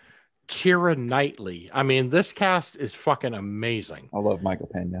Mirren, Keira Knightley. I mean, this cast is fucking amazing. I love Michael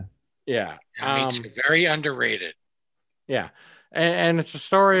Pena. Yeah. Me too. Very underrated. Yeah. And it's a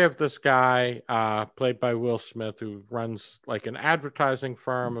story of this guy played by Will Smith who runs like an advertising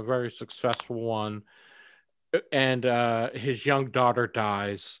firm, a very successful one. And his young daughter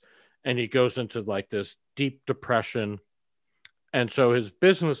dies and he goes into like this deep depression. And so his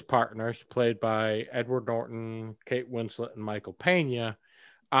business partners, played by Edward Norton, Kate Winslet, and Michael Pena,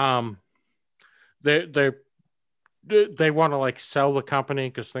 they want to like sell the company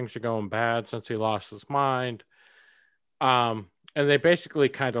because things are going bad since he lost his mind. And they basically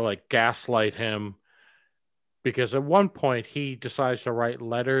kind of like gaslight him because at one point he decides to write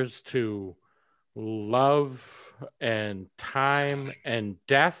letters to love and time and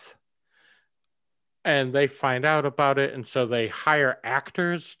death. And they find out about it. And so they hire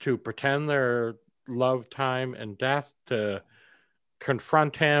actors to pretend they're love, time, and death to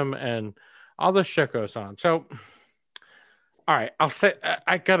confront him. And all this shit goes on. So, all right, I'll say,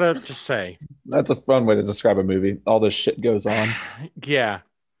 I gotta just say. That's a fun way to describe a movie. All this shit goes on. Yeah.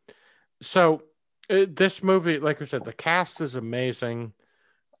 So this movie, like I said, the cast is amazing.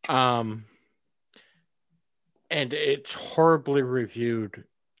 And it's horribly reviewed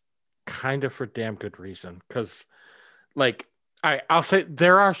kind of for damn good reason. Because, like, I'll say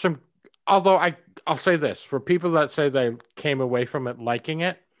there are some, although I'll say this, for people that say they came away from it liking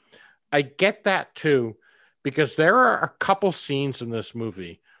it, I get that too, because there are a couple scenes in this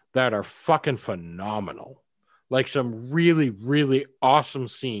movie that are fucking phenomenal. Like some really, really awesome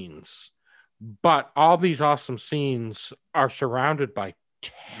scenes. But all these awesome scenes are surrounded by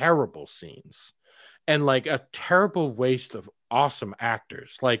terrible scenes. And like a terrible waste of awesome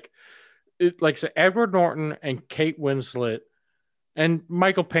actors. Like so Edward Norton and Kate Winslet and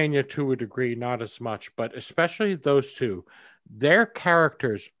Michael Pena to a degree, not as much, but especially those two, their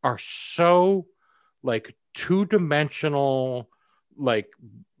characters are so like two-dimensional, like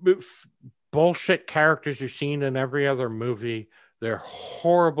bullshit characters you've seen in every other movie. They're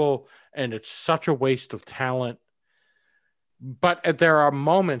horrible, and it's such a waste of talent. But there are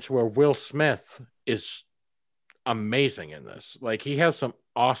moments where Will Smith is amazing in this. Like he has some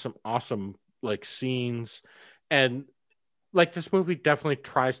awesome like scenes, and like this movie definitely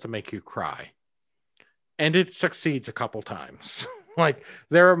tries to make you cry, and it succeeds a couple times. Like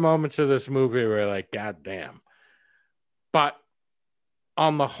there are moments of this movie where like, God damn. But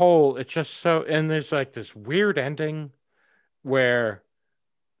on the whole, it's just so, and there's like this weird ending where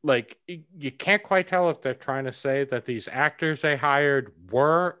like you can't quite tell if they're trying to say that these actors they hired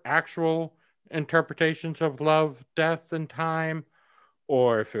were actual interpretations of love, death, and time,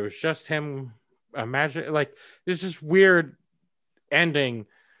 or if it was just him. Imagine like there's this weird ending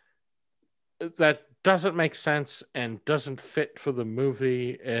that doesn't make sense and doesn't fit for the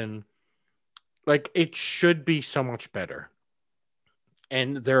movie, and like it should be so much better.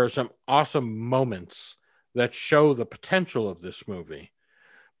 And there are some awesome moments that show the potential of this movie,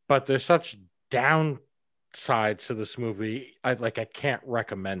 but there's such downsides to this movie. I can't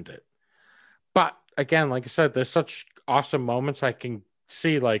recommend it. But again, like I said, there's such awesome moments I can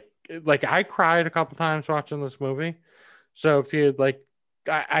see. Like I cried a couple times watching this movie. So if you like,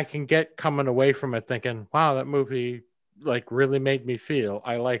 I can get coming away from it thinking, wow, that movie like really made me feel.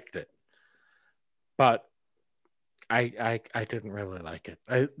 I liked it. but I didn't really like it.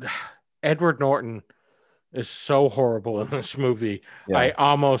 Edward Norton is so horrible in this movie. Yeah. I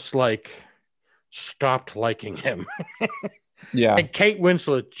almost stopped liking him. Yeah. And Kate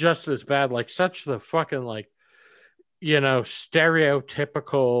Winslet just as bad, such the fucking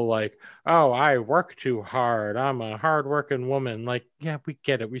stereotypical oh, I work too hard. I'm a hardworking woman. Yeah, we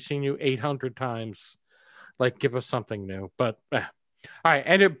get it. We've seen you 800 times. Give us something new. But all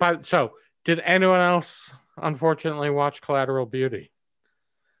right. So did anyone else unfortunately watch Collateral Beauty?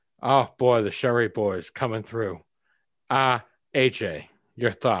 Oh boy, the Sherry boys coming through. AJ,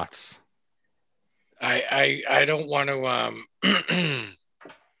 your thoughts? I don't want to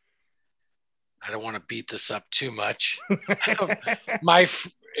I don't want to beat this up too much.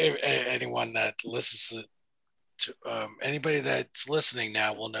 Anyone that listens to anybody that's listening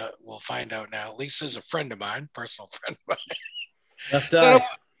now will find out now. Lisa's a friend of mine, personal friend of mine. Left eye.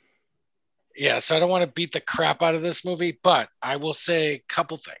 Yeah, so I don't want to beat the crap out of this movie, but I will say a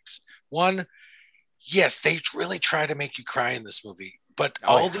couple things. One, yes, they really try to make you cry in this movie, but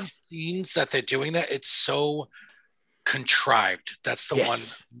all these scenes that they're doing that, it's so contrived. That's the one.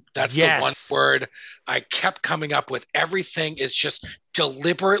 That's the one word I kept coming up with. Everything is just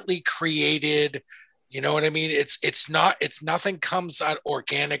deliberately created. You know what I mean? It's nothing comes out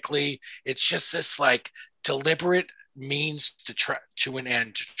organically. It's just this deliberate means to an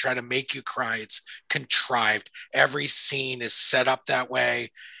end to try to make you cry. It's contrived. Every scene is set up that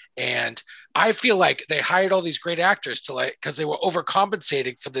way. And I feel like they hired all these great actors because they were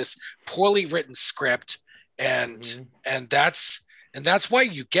overcompensating for this poorly written script. And that's why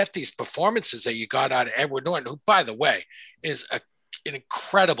you get these performances that you got out of Edward Norton, who, by the way, is an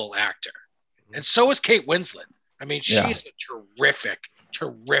incredible actor. And so is Kate Winslet. I mean, she's a terrific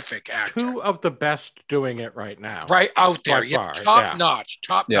actor. Two of the best doing it right now. Right out there. Top notch.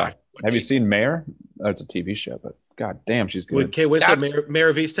 Have you seen Mayor? Oh, it's a TV show, but god damn, she's good. With Kate Winslet, Mayor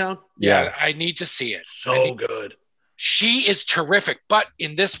of Easttown? Yeah, I need to see it. So good. She is terrific. But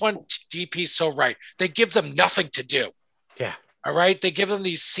in this one, DP's so right. They give them nothing to do. Yeah. All right? They give them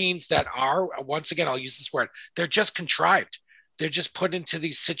these scenes that are, once again, I'll use this word, they're just contrived. They're just put into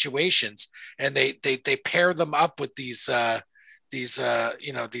these situations, and they pair them up with these other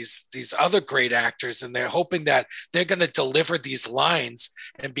great actors, and they're hoping that they're going to deliver these lines,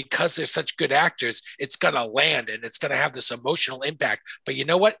 and because they're such good actors, it's going to land and it's going to have this emotional impact. But you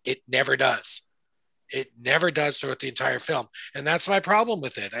know what? It never does. It never does throughout the entire film, and that's my problem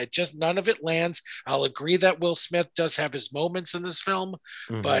with it. None of it lands. I'll agree that Will Smith does have his moments in this film,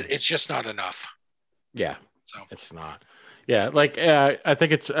 but it's just not enough. Yeah, so it's not. Yeah, I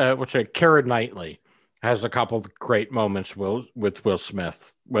think it's Keira Knightley has a couple of great moments with Will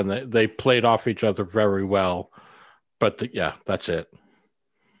Smith when they played off each other very well. But that's it.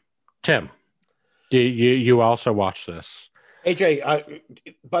 Tim, you also watch this? AJ,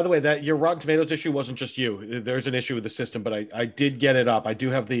 by the way, that your Rotten Tomatoes issue wasn't just you. There's an issue with the system, but I did get it up. I do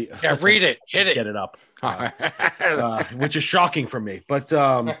have the read it, hit it, get it up, which is shocking for me. But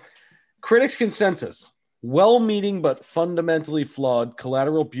critics' consensus. Well-meaning but fundamentally flawed,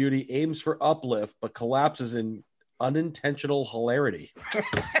 Collateral Beauty aims for uplift but collapses in unintentional hilarity.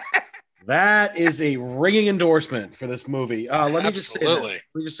 That is a ringing endorsement for this movie. Let me just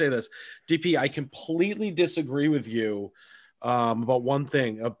say this. DP, I completely disagree with you about one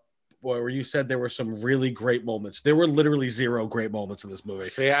thing where you said there were some really great moments. There were literally zero great moments in this movie.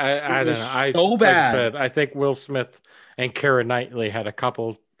 See, I don't know. So bad. I think Will Smith and Keira Knightley had a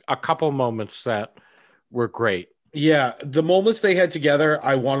couple moments that were great. Yeah, the moments they had together,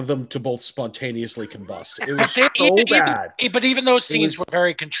 I wanted them to both spontaneously combust. It was so bad. But even those scenes were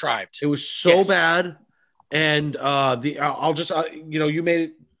very contrived. It was so bad. And you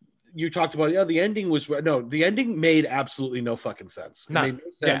talked about the ending the ending made absolutely no fucking sense. It made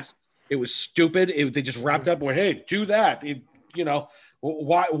no sense. Yeah. It was stupid. They just wrapped up and went, hey, do that.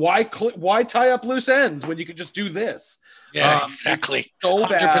 Why tie up loose ends when you could just do this? Yeah, exactly. So 100%.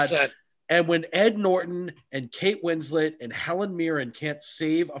 Bad. And when Ed Norton and Kate Winslet and Helen Mirren can't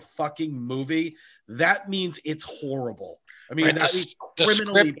save a fucking movie, that means it's horrible. I mean, that means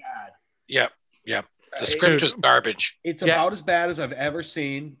criminally bad. Yep. The script is garbage. It's about as bad as I've ever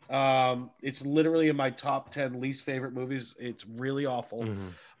seen. It's literally in my top 10 least favorite movies. It's really awful.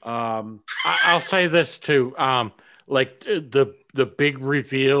 Mm-hmm. I'll say this too. The big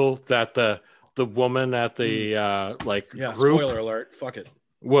reveal that the woman at the group, spoiler alert, fuck it,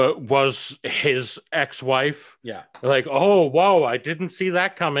 was his ex-wife. Yeah. Oh, whoa, I didn't see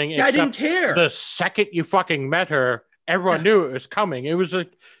that coming. Yeah, I didn't care. The second you fucking met her, everyone knew it was coming. It was a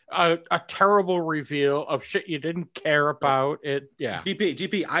terrible reveal of shit you didn't care about. It, yeah.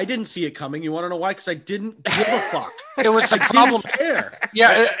 DP, I didn't see it coming. You want to know why? Because I didn't give a fuck. It was the I problem. didn't care.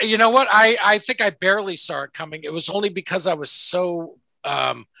 Yeah, you know what? I think I barely saw it coming. It was only because I was so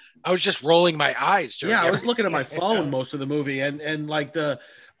I was just rolling my eyes. During I was everything. looking at my phone most of the movie, and like the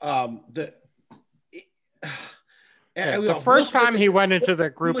first time he went into the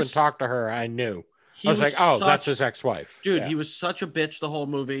group and talked to her, I knew. I was like, oh, that's his ex-wife. Dude, he was such a bitch the whole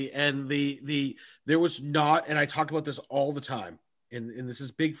movie. And there was not, and I talk about this all the time, and this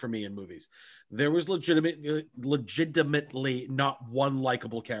is big for me in movies. There was legitimately not one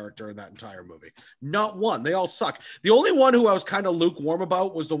likable character in that entire movie. Not one. They all suck. The only one who I was kind of lukewarm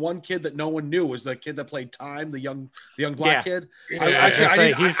about was the one kid that no one knew, was the kid that played Time, the young black kid. He's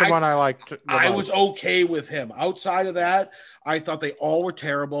the one I liked. I was okay with him. Outside of that, I thought they all were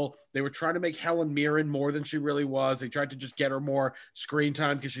terrible. They were trying to make Helen Mirren more than she really was. They tried to just get her more screen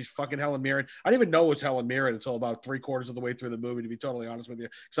time because she's fucking Helen Mirren. I didn't even know it was Helen Mirren until about 3/4 of the way through the movie, to be totally honest with you,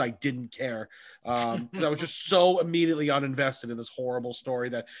 because I didn't care. Because I was just so immediately uninvested in this horrible story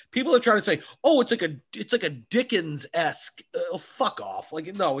that people are trying to say, oh, it's like a Dickens-esque. Fuck off.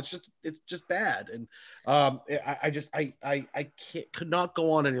 Like, no, it's just bad. And I could not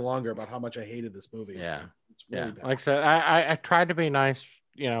go on any longer about how much I hated this movie. Yeah. It's really bad. Like I said, I tried to be nice,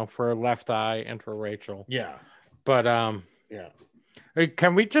 for Left Eye and for Rachel. Yeah. But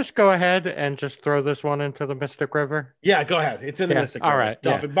can we just go ahead and just throw this one into the Mystic River? Yeah, go ahead. It's in the Mystic River. All right.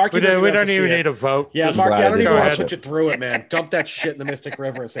 Dump yeah. it. Marky we don't even need a vote. Yeah, Just Marky, I don't even want to ahead. put you through it, man. Dump that shit in the Mystic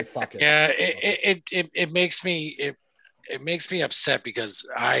River and say fuck it. Yeah, it makes me it makes me upset because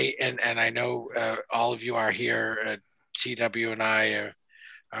I know all of you are here. TW and I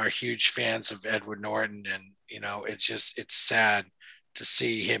are huge fans of Edward Norton, and it's sad to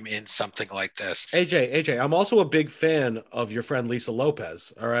see him in something like this. AJ, I'm also a big fan of your friend Lisa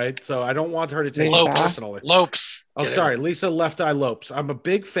Lopez. All right, so I don't want her to take it personally. Lopes. Oh, sorry, Lisa Left Eye Lopes. I'm a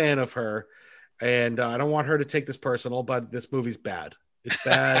big fan of her, and I don't want her to take this personal. But this movie's bad. It's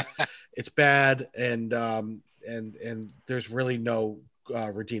bad. It's bad, and there's really no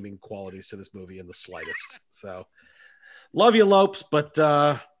redeeming qualities to this movie in the slightest. So, love you, Lopes, but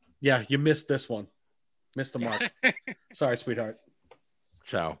you missed this one. Missed the mark. Sorry, sweetheart.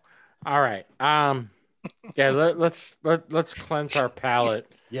 So, all right. Let's cleanse our palate.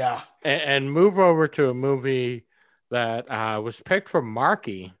 Yeah. And move over to a movie that was picked for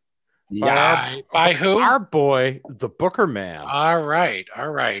Marky. By who? Our boy, the Booker Man. All right.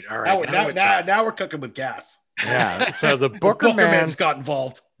 Now we're cooking with gas. Yeah. So the Booker Man's got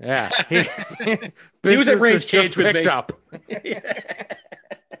involved. Yeah. He was at Range Cage with me. Up.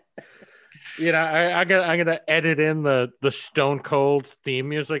 I'm gonna edit in the Stone Cold theme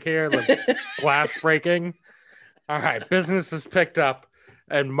music here, the glass breaking. All right, business is picked up,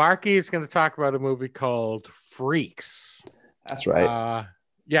 and Marky is going to talk about a movie called Freaks. That's right.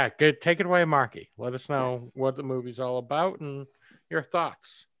 Good. Take it away, Marky. Let us know what the movie's all about and your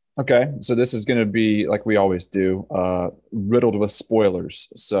thoughts. Okay, so this is going to be, like we always do, riddled with spoilers.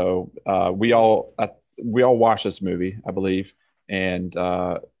 So we all watched this movie, I believe, and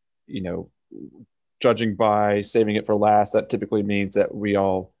judging by saving it for last, that typically means that we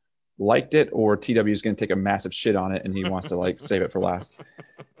all liked it, or TW is going to take a massive shit on it and he wants to save it for last.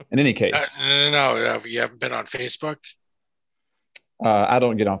 In any case, no, you haven't been on Facebook. I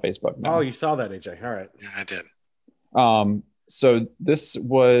don't get on Facebook. No. Oh, you saw that, AJ. All right. Yeah, I did. So this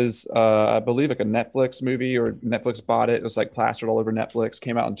was, I believe, like a Netflix movie, or Netflix bought it. It was plastered all over Netflix.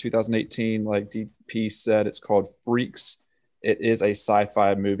 Came out in 2018. Like DP said, it's called Freaks. It is a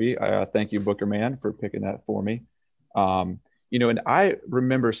sci-fi movie. Thank you, Booker Man, for picking that for me. And I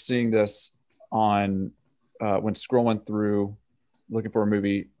remember seeing this on when scrolling through, looking for a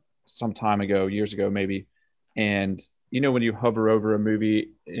movie some time ago, years ago maybe. And when you hover over a movie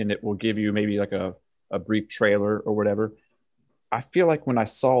and it will give you maybe like a brief trailer or whatever. I feel like when I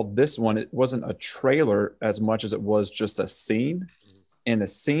saw this one, it wasn't a trailer as much as it was just a scene. And the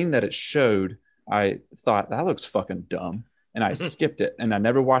scene that it showed, I thought, that looks fucking dumb. And I skipped it, and I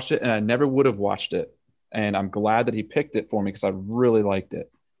never watched it, and I never would have watched it. And I'm glad that he picked it for me because I really liked it.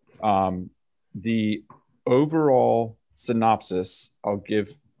 The overall synopsis I'll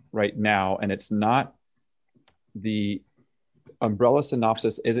give right now, and it's not, the umbrella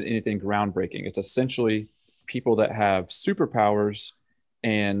synopsis isn't anything groundbreaking. It's essentially people that have superpowers,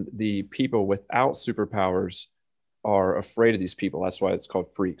 and the people without superpowers are afraid of these people. That's why it's called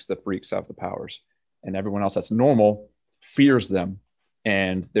freaks. The freaks have the powers, and everyone else that's normal fears them,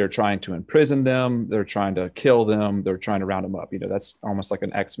 and they're trying to imprison them. They're trying to kill them. They're trying to round them up. That's almost like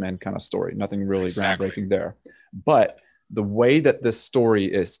an X-Men kind of story. Nothing really groundbreaking there. But the way that this story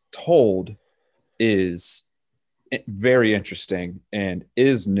is told is very interesting and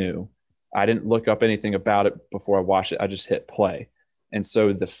is new. I didn't look up anything about it before I watched it. I just hit play. And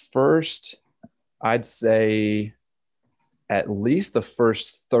so the first, I'd say at least the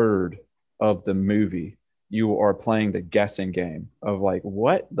first third of the movie, you are playing the guessing game of like,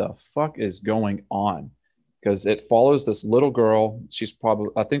 what the fuck is going on? Because it follows this little girl. She's probably,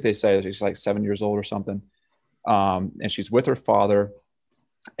 I think they say she's like 7 years old or something. And she's with her father,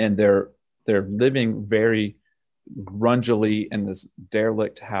 and they're living very grungily in this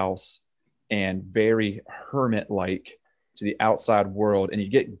derelict house and very hermit-like to the outside world. And you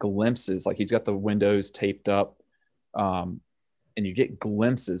get glimpses, like he's got the windows taped up, and you get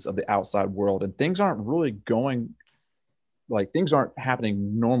glimpses of the outside world, and things aren't really going, like things aren't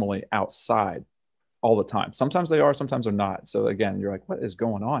happening normally outside all the time. Sometimes they are, sometimes they're not. So again, you're like, what is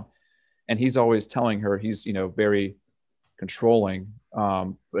going on? And he's always telling her, he's, very controlling,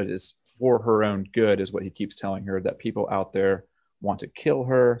 but it's for her own good is what he keeps telling her, that people out there want to kill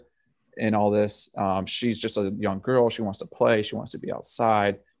her and all this. She's just a young girl. She wants to play. She wants to be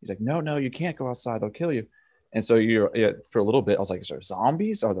outside. He's like, no, you can't go outside. They'll kill you. And so for a little bit, I was like, is there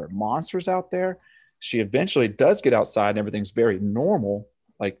zombies? Are there monsters out there? She eventually does get outside and everything's very normal.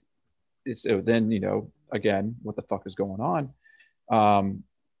 Like, so then, again, what the fuck is going on?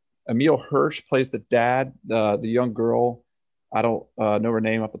 Emil Hirsch plays the dad, the young girl. I don't know her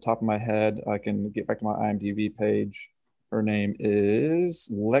name off the top of my head. I can get back to my IMDb page. Her name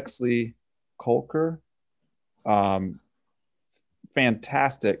is Lexley Kolker.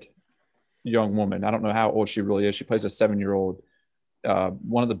 Fantastic young woman. I don't know how old she really is. She plays a 7-year-old.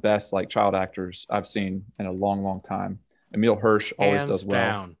 One of the best like child actors I've seen in a long, long time. Emil Hirsch always does well.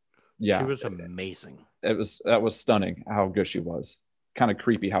 Down. Yeah, she was amazing. That was stunning how good she was. Kind of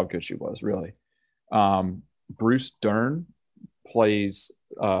creepy how good she was, really. Bruce Dern plays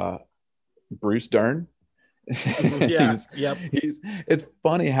Bruce Dern. Yeah, It's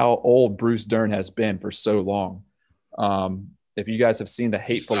funny how old Bruce Dern has been for so long. If you guys have seen The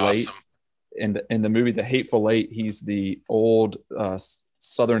Hateful Eight, in the movie The Hateful Eight, he's the old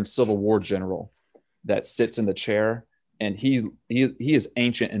Southern Civil War general that sits in the chair, and he is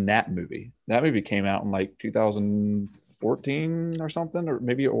ancient in that movie. That movie came out in like 2014 or something, or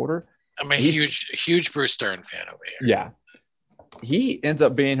maybe older. I'm a huge Bruce Dern fan over here. Yeah. He ends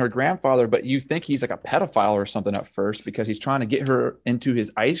up being her grandfather, but you think he's like a pedophile or something at first because he's trying to get her into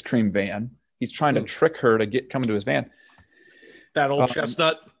his ice cream van. He's trying to trick her to come into his van. That old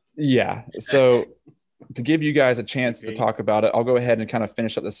chestnut. Yeah. So to give you guys a chance to talk about it, I'll go ahead and kind of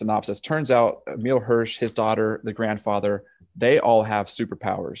finish up the synopsis. Turns out Emil Hirsch, his daughter, the grandfather, they all have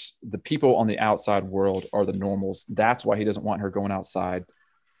superpowers. The people on the outside world are the normals. That's why he doesn't want her going outside.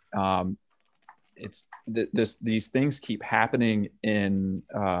 These things keep happening in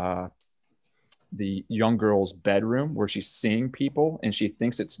the young girl's bedroom where she's seeing people and she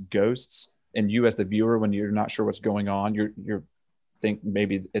thinks it's ghosts. And you, as the viewer, when you're not sure what's going on, you're think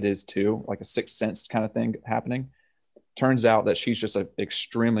maybe it is too, like a sixth sense kind of thing happening. Turns out that she's just an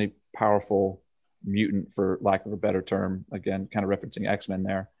extremely powerful mutant, for lack of a better term. Again, kind of referencing X-Men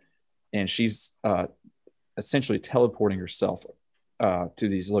there. And she's essentially teleporting herself to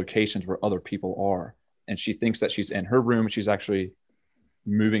these locations where other people are. And she thinks that she's in her room. She's actually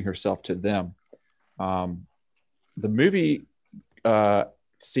moving herself to them. The movie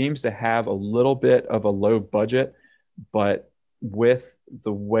seems to have a little bit of a low budget, but with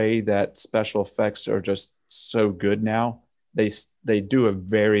the way that special effects are just so good now, they do a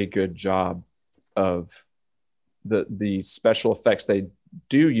very good job of the special effects they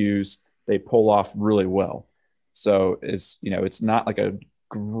do use. They pull off really well. So it's not like a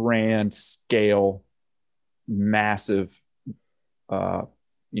grand scale, massive,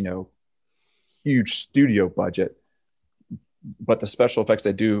 huge studio budget, but the special effects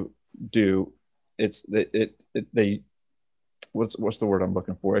they do what's the word I'm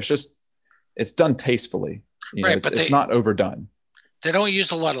looking for? It's done tastefully. It's not overdone. They don't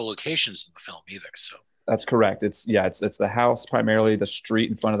use a lot of locations in the film either. So that's correct. It's the house, primarily the street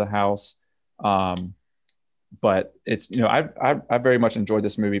in front of the house. But it's, I very much enjoyed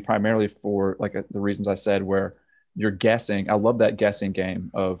this movie primarily for like the reasons I said, where you're guessing. I love that guessing game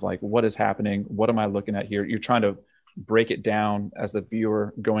of like, what is happening? What am I looking at here? You're trying to break it down as the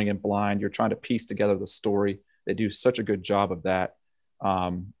viewer going in blind. You're trying to piece together the story. They do such a good job of that.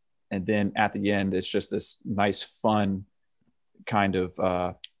 And then at the end, it's just this nice, fun kind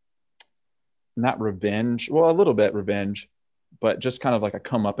of, not revenge, well, a little bit revenge, but just kind of like a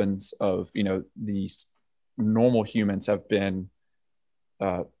comeuppance of, these normal humans have been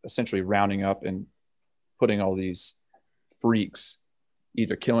essentially rounding up and putting all these freaks,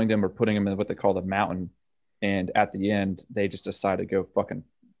 either killing them or putting them in what they call the mountain. And at the end, they just decide to go fucking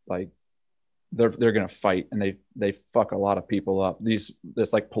like they're gonna fight, and they fuck a lot of people up. This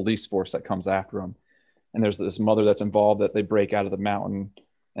like police force that comes after them, and there's this mother that's involved that they break out of the mountain,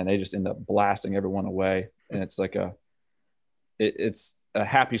 and they just end up blasting everyone away. And it's like it's a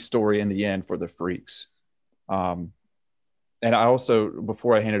happy story in the end for the freaks. And I also,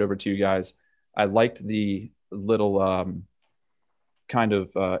 before I hand it over to you guys, I liked the little kind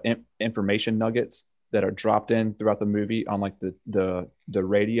of information nuggets that are dropped in throughout the movie on like the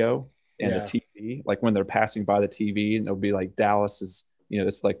radio and the TV, like when they're passing by the TV, and it'll be like Dallas is,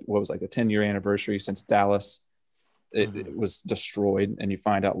 it's like what was like the 10-year anniversary since Dallas it was destroyed, and you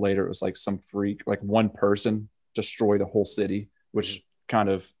find out later it was like some freak, like one person destroyed a whole city, which kind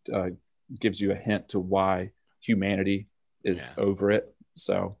of gives you a hint to why humanity is over it.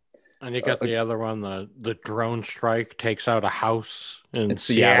 So, and you got the other one, the drone strike takes out a house in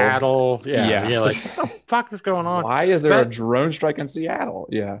Seattle. Yeah. You're like, what the fuck is going on? Why is there a drone strike in Seattle?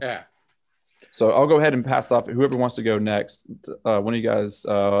 Yeah. So I'll go ahead and pass off whoever wants to go next. One of you guys,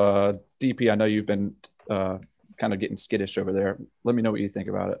 DP, I know you've been kind of getting skittish over there. Let me know what you think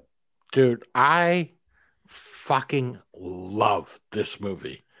about it. Dude, I fucking love this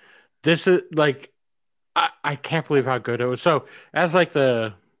movie. This is like, I can't believe how good it was. So as like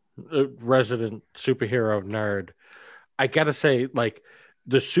the resident superhero nerd, I gotta say, like,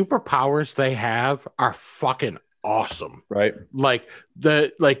 the superpowers they have are fucking awesome, right? Like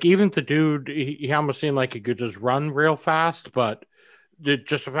even the dude, he almost seemed like he could just run real fast, but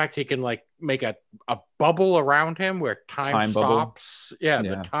just the fact he can like make a bubble around him where time stops. Yeah,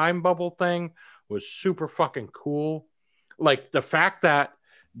 the time bubble thing was super fucking cool. Like the fact that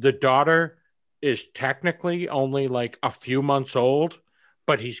the daughter is technically only like a few months old,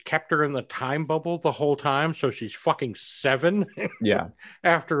 but he's kept her in the time bubble the whole time, so she's fucking 7. Yeah.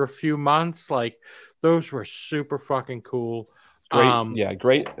 After a few months, like those were super fucking cool. Great,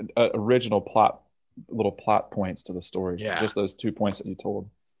 great original little plot points to the story. Yeah. Just those 2 points that you told.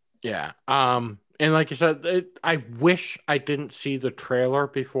 Yeah. And like you said, I wish I didn't see the trailer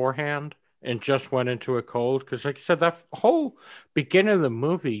beforehand and just went into it cold, because like you said, that whole beginning of the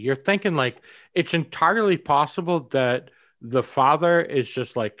movie, you're thinking like it's entirely possible that the father is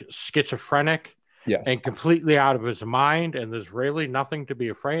just like schizophrenic, and completely out of his mind, and there's really nothing to be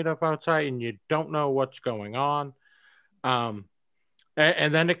afraid of outside, and you don't know what's going on. And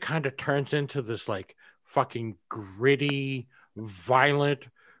then it kind of turns into this like fucking gritty, violent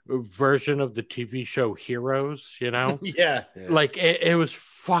version of the TV show Heroes, Yeah. Like it was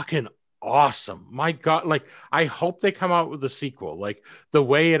fucking awesome. My God, like I hope they come out with a sequel. Like the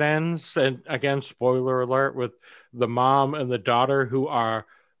way it ends, and again, spoiler alert, with the mom and the daughter, who are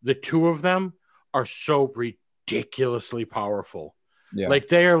the two of them are so ridiculously powerful. Yeah. Like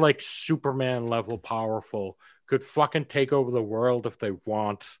they are like Superman level powerful, could fucking take over the world if they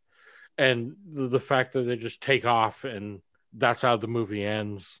want. And the fact that they just take off and that's how the movie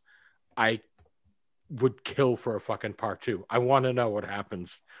ends, I would kill for a fucking part 2. I want to know what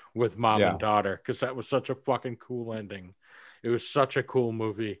happens with mom and daughter, because that was such a fucking cool ending. It was such a cool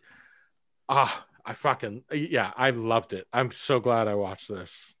movie. I loved it. I'm so glad I watched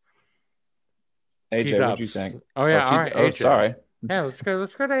this. AJ, what do you think? Oh yeah, all right. AJ. Sorry. Yeah, let's go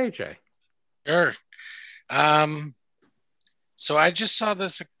to AJ. Sure. So I just saw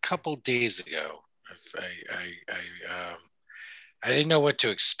this a couple days ago. I didn't know what to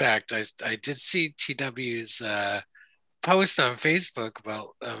expect. I did see TW's post on Facebook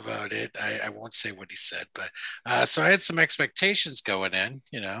about it. I won't say what he said, but so I had some expectations going in.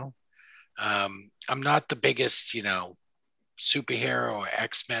 I'm not the biggest, superhero or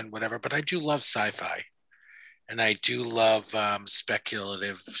X-Men, whatever, but I do love sci-fi, and I do love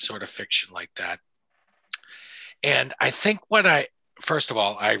speculative sort of fiction like that. And I think first of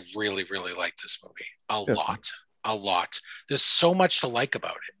all, I really, really like this movie a lot. There's so much to like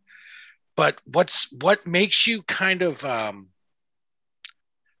about it. But what makes you kind of,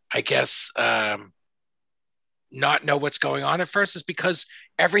 not know what's going on at first is because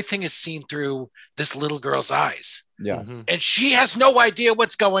everything is seen through this little girl's eyes. Yes. Mm-hmm. And she has no idea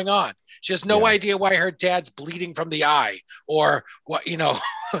what's going on. She has no idea why her dad's bleeding from the eye, or what,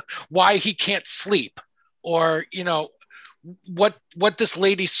 why he can't sleep, or, what this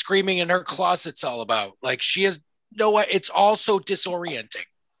lady's screaming in her closet's all about. Like, she has it's all so disorienting.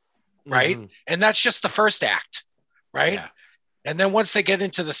 Right. Mm-hmm. And that's just the first act. Right. Yeah. And then once they get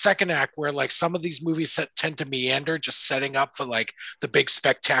into the second act, where like some of these movies tend to meander, just setting up for like the big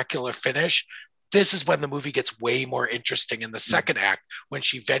spectacular finish, this is when the movie gets way more interesting in the second act, when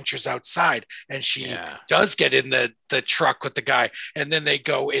she ventures outside and she does get in the truck with the guy, and then they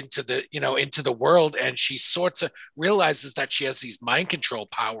go into the world, and she sorts of realizes that she has these mind control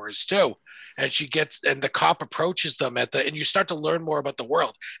powers too. And the cop approaches them and you start to learn more about the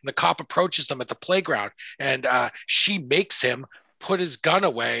world. And the cop approaches them at the playground, and she makes him put his gun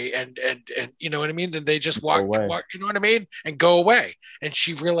away, and you know what I mean? Then they just walk, you know what I mean? And go away. And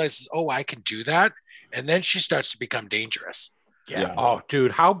she realizes, oh, I can do that. And then she starts to become dangerous. Yeah. Oh,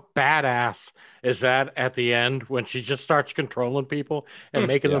 dude, how badass is that at the end when she just starts controlling people and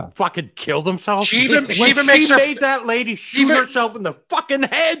making them fucking kill themselves? She even made that lady shoot herself in the fucking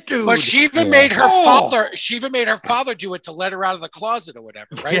head, dude. But she even made her father. She even made her father do it to let her out of the closet or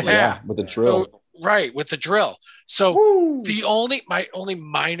whatever, right? With the drill. With the drill. So my only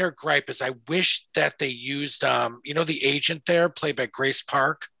minor gripe is I wish that they used the agent there, played by Grace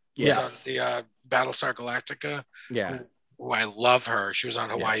Park, who's on the Battlestar Galactica. Yeah. Who I love her. She was on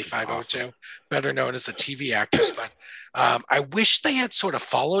Hawaii 502, awesome. Better known as a TV actress. But I wish they had sort of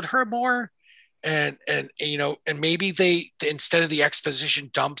followed her more, and maybe they, instead of the exposition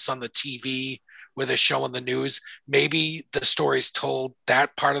dumps on the TV where they're showing the news, maybe the story's told,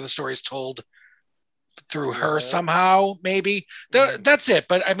 that part of the story is told through her somehow. Maybe that's it.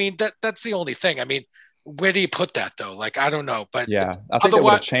 But I mean, that's the only thing. I mean, where do you put that though? Like, I don't know, but I think that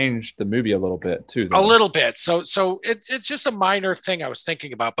would have changed the movie a little bit too. A little bit. So it's just a minor thing I was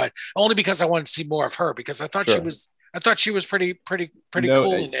thinking about, but only because I wanted to see more of her, because I thought she was pretty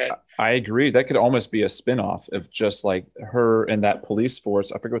cool in it. I agree. That could almost be a spin-off of just like her and that police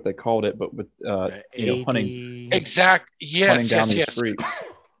force. I forget what they called it, but with hunting. Exact. Yes. Hunting down these freaks.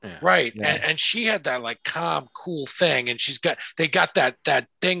 Yeah. Right. Yeah. And she had that like calm, cool thing. And they got that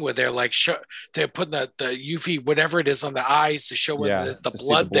thing where they're like, they're putting the UV, whatever it is on the eyes to show whether there's the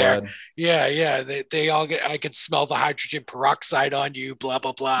blood there. Yeah. Yeah. They all I could smell the hydrogen peroxide on you, blah,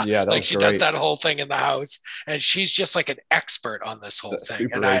 blah, blah. Yeah. Like she does that whole thing in the house, and she's just like an expert on this whole thing.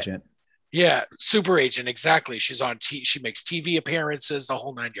 Super agent. Yeah. Super agent. Exactly. She's on she makes TV appearances, the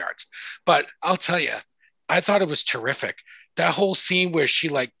whole 9 yards. But I'll tell you, I thought it was terrific. That whole scene where she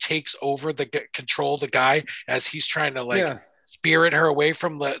like takes over the control of the guy as he's trying to spirit her away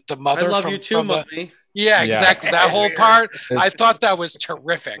from the mother. I love you too, mommy. Yeah, exactly. That whole part, I thought that was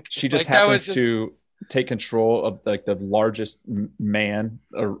terrific. She just happens to take control of like the largest man,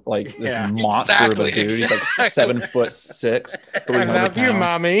 or like this monster of a dude. He's like 7'6". I love you,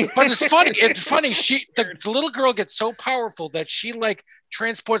 mommy. But it's funny. The little girl gets so powerful that she like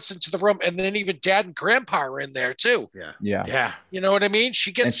transports into the room, and then even dad and grandpa are in there too. Yeah. You know what I mean?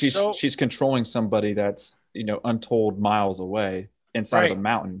 She gets, and she's controlling somebody that's untold miles away inside of a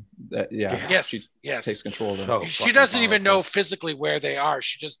mountain. She takes control of them. She doesn't even know physically where they are.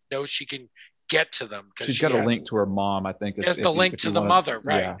 She just knows she can get to them because she's got a link to her mom. I think is the link to the mother,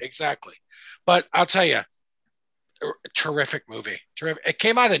 right? Yeah. Exactly. But I'll tell you, terrific movie. Terrific. It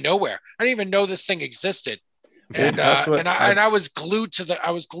came out of nowhere. I didn't even know this thing existed. And I was glued to the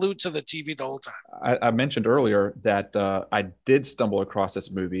TV the whole time. I mentioned earlier that I did stumble across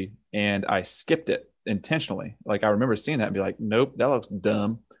this movie and I skipped it intentionally. Like I remember seeing that and be like, nope, that looks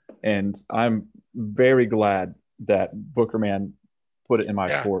dumb. And I'm very glad that Booker Man put it in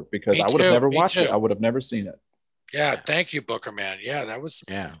my court, because I would have never watched it. I would have never seen it. Yeah, thank you, Booker Man. Yeah, that was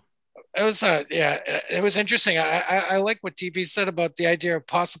it was interesting. I like what TV said about the idea of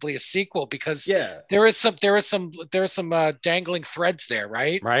possibly a sequel, because there is some dangling threads there,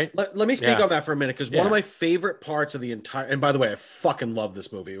 right? Let me speak on that for a minute, because one of my favorite parts of the entire, and by the way, I fucking love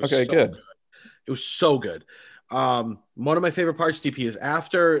this movie. It was good. It was so good. One of my favorite parts, DP, is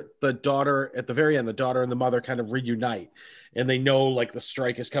after the daughter, at the very end, the daughter and the mother kind of reunite, and they know like the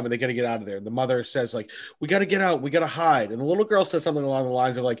strike is coming. They got to get out of there. And the mother says like, we got to get out. We got to hide. And the little girl says something along the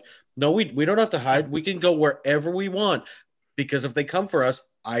lines of like, no, we don't have to hide. We can go wherever we want, because if they come for us,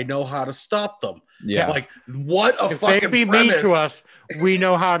 I know how to stop them. Yeah. Like, what a if fucking they be premise. mean to us, we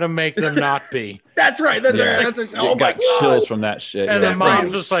know how to make them not be. That's right. That's oh my God. Chills from that shit. And the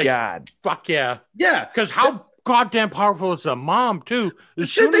mom's just like, fuck yeah. Yeah. Because how goddamn powerful is the mom too?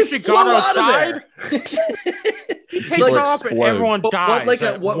 As soon as she got outside, he takes off and everyone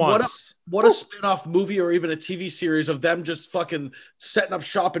dies. What a spin-off movie or even a TV series of them just fucking setting up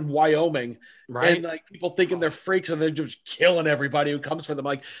shop in Wyoming, right? And like people thinking they're freaks and they're just killing everybody who comes for them.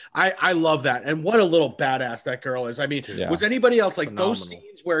 Like I love that. And what a little badass that girl is. I mean, was anybody else like those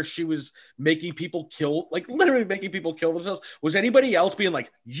scenes where she was making people kill, like literally making people kill themselves? Was anybody else being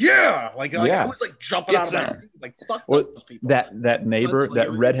like, I was like jumping out of my seat, like fuck those people. That neighbor,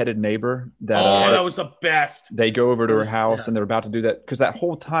 that redheaded neighbor, that that was the best. They go over to her house and they're about to do that, because that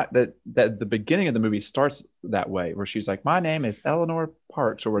whole time that that the beginning of the movie starts that way, where she's like, my name is Eleanor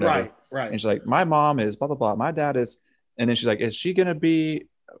Parks or whatever. Right. And she's like, my mom is blah, blah, blah. My dad is, and then she's like, is she going to be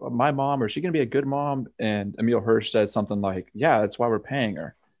my mom or is she going to be a good mom? And Emile Hirsch says something like, yeah, that's why we're paying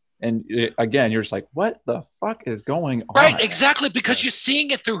her. And again, you're just like, what the fuck is going on? Right, exactly, because you're seeing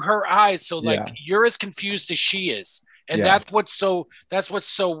it through her eyes. So like you're as confused as she is. And that's what's so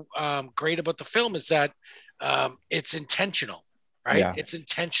great about the film is that it's intentional, right? Yeah. It's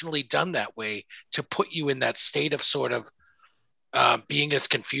intentionally done that way to put you in that state of sort of being as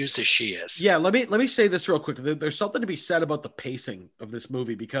confused as she is. Yeah, let me say this real quick. There's something to be said about the pacing of this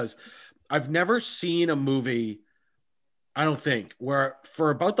movie because I've never seen a movie, I don't think, where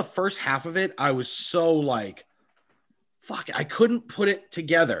for about the first half of it, I was so like, fuck, I couldn't put it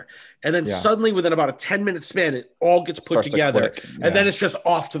together. And then suddenly within about a 10-minute span, it all gets put together. And then it's just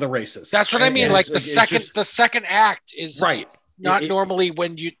off to the races. That's what I mean. Like the second act is right. Not normally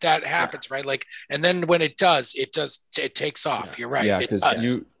when that happens, right? Like, and then when it does, it takes off. Yeah. You're right. Yeah, because I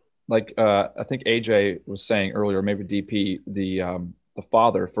think AJ was saying earlier, maybe DP, the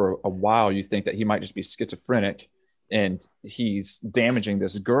father, for a while, you think that he might just be schizophrenic and he's damaging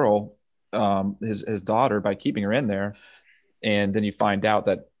this girl, his daughter, by keeping her in there. And then you find out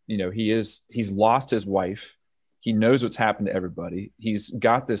that, he's lost his wife. He knows what's happened to everybody. He's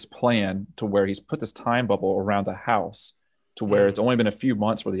got this plan to where he's put this time bubble around the house to where it's only been a few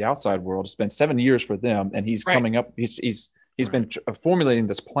months for the outside world. It's been 7 years for them. And he's coming up, he's been formulating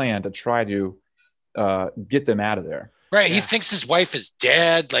this plan to try to get them out of there. Right. Yeah. He thinks his wife is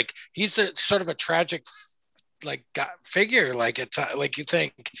dead. Like he's a sort of a tragic figure. Like it's like you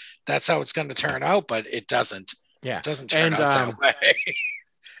think that's how it's going to turn out, but it doesn't. Yeah. It doesn't turn out that way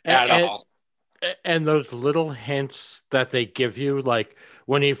at all. And those little hints that they give you, like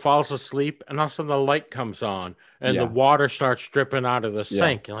when he falls asleep and all of a sudden the light comes on and the water starts dripping out of the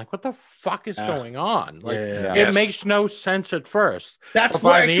sink. You're like, what the fuck is going on? Like it makes no sense at first. But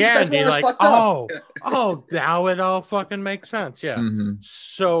by the end, you're like, oh, now it all fucking makes sense. Yeah. Mm-hmm.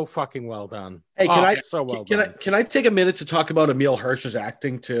 So fucking well done. Hey, done. Can I take a minute to talk about Emile Hirsch's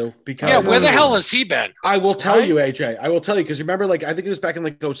acting too? Because where the hell has he been? I will tell you, AJ. I will tell you because remember, like I think it was back in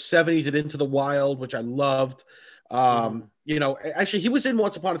like 07, he did Into the Wild, which I loved. Actually, he was in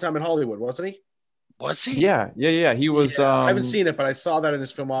Once Upon a Time in Hollywood, wasn't he? Was he? Yeah. He was. I haven't seen it, but I saw that in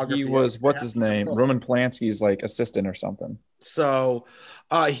his filmography. He was what's his name? Roman Polanski's like assistant or something. So,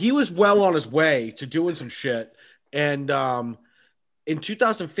 he was well on his way to doing some shit, and in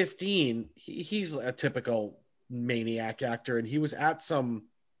 2015, he's a typical maniac actor, and he was at some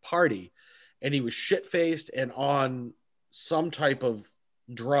party, and he was shit-faced and on some type of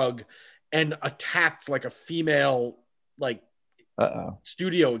drug, and attacked like a female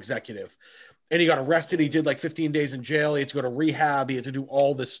studio executive. And he got arrested. He did like 15 days in jail. He had to go to rehab. He had to do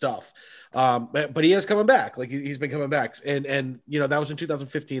all this stuff. But he is coming back. Like he's been coming back. And that was in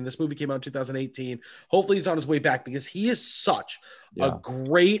 2015. This movie came out in 2018. Hopefully he's on his way back because he is such a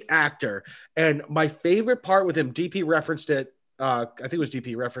great actor. And my favorite part with him, DP referenced it. I think it was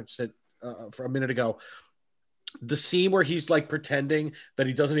DP referenced it for a minute ago. The scene where he's like pretending that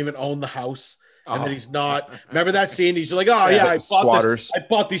he doesn't even own the house. And then he's not. Remember that scene? He's like, I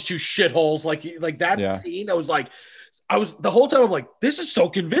bought these two shitholes. Like that scene. I was the whole time. I'm like, this is so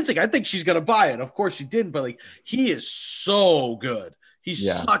convincing. I think she's gonna buy it. Of course she didn't, but like he is so good.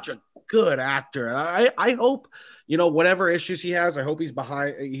 He's such a good actor. And I hope whatever issues he has, I hope he's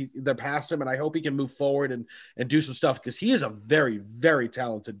they're past him, and I hope he can move forward and do some stuff because he is a very, very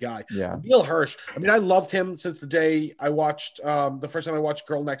talented guy. Yeah, Emile Hirsch. I mean, I loved him since the day I watched the first time I watched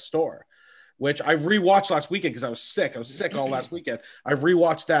Girl Next Door, which I rewatched last weekend because I was sick. I was sick all last weekend. I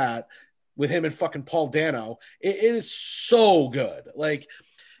rewatched that with him and fucking Paul Dano. It is so good. Like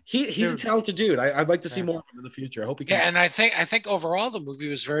he's a talented dude. I'd like to see more of him in the future. I hope he can. Yeah, and I think overall the movie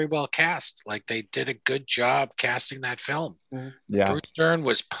was very well cast. Like they did a good job casting that film. Mm-hmm. Yeah, Bruce Dern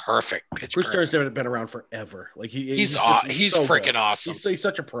was perfect. Bruce Dern's been around forever. Like he's so freaking good. Awesome. He's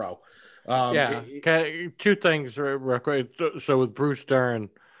such a pro. Two things real quick. So with Bruce Dern,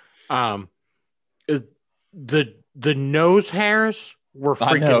 the nose hairs were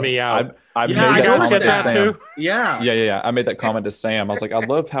freaking me out. I made that comment to Sam. Too. Yeah. I made that comment to Sam. I was like, I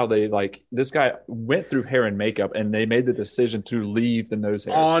love how they this guy went through hair and makeup, and they made the decision to leave the nose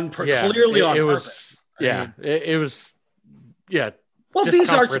hairs clearly on purpose. It was. Well, these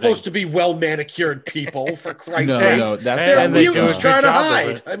aren't supposed to be well manicured people, for Christ's sake. No, that's they're mutants trying to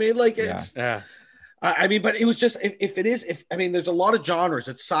hide. I mean, like it's. I mean, but it was just if I mean, there's a lot of genres.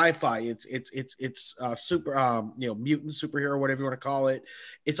 It's sci-fi. It's super mutant superhero, whatever you want to call it.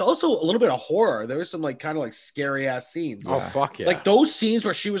 It's also a little bit of horror. There was some like kind of like scary ass scenes. Oh fuck yeah! Like those scenes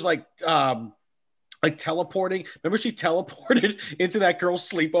where she was like teleporting. Remember she teleported into that girl's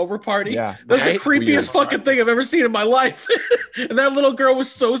sleepover party? Yeah. That's the Right? creepiest Weird. fucking thing I've ever seen in my life. And that little girl was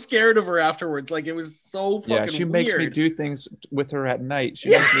so scared of her afterwards. Like it was so fucking Yeah, she makes me weird. do things with her at night.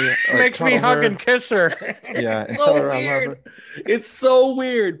 She Yeah. makes me, Makes me cuddle hug her. and kiss her. Yeah, and so tell her I love weird. her. It's so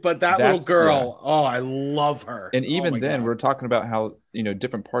weird. But that That's- little girl, oh, I love her. And Oh even my then, God. we're talking about how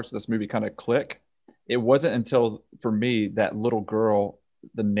different parts of this movie kind of click. It wasn't until for me that little girl,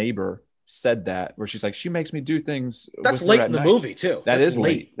 the neighbor, said that where she's like, she makes me do things. That's with her late at in the night. movie too. That That's is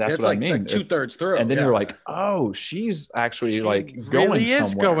late. That's what I mean. Like 2/3 through. And then Yeah. you're like, oh, she's actually She like really going is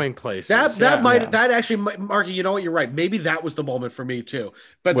somewhere. going places. that Yeah. that actually, Marky, you know what? You're right. Maybe that was the moment for me too.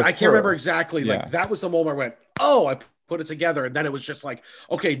 But With I can't her. remember exactly. Yeah. Like that was the moment I went, oh, I put it together, and then it was just like,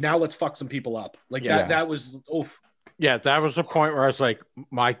 okay, now let's fuck some people up. Like Yeah. that was Yeah, that was the point where I was like,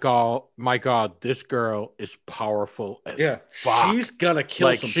 my God, this girl is powerful as fuck. she's gonna kill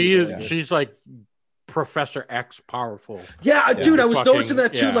like some she people. is. She's like Professor X powerful. Yeah, dude, I was Fucking- noticing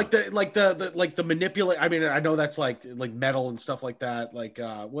that too. yeah. Like the manipulate. I mean, I know that's like metal and stuff like that. Like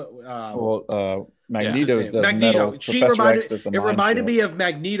Magneto what's his does name? metal. She Professor reminded X does the it mind reminded shit. me of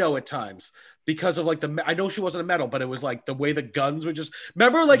Magneto at times because of like I know she wasn't a metal, but it was like the way the guns would just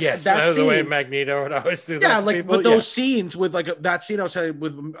remember like Yes, that the way scene. Magneto would always do that. Yeah, to like people. with those scenes with like that scene I was saying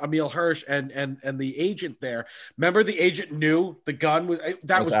with Emil Hirsch and the agent there. Remember the agent knew the gun was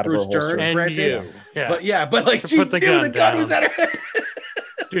that was was out of her Bruce holster. Dern, And granted. you, yeah, But like To she put the knew gun the gun was down. at her head.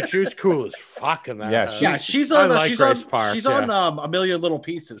 dude, she was cool as fuck in that. Yeah, house. Yeah, she's I on. like Grace Park, She's yeah. on A Million Little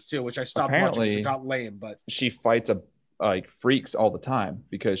Pieces too, which I stopped watching because Apparently- it got lame. But She fights like freaks all the time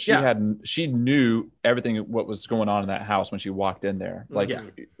because Yeah. she knew everything what was going on in that house when she walked in there. Like Yeah.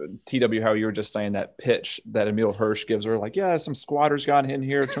 TW, how you were just saying that pitch that Emil Hirsch gives her, like, yeah, some squatters got in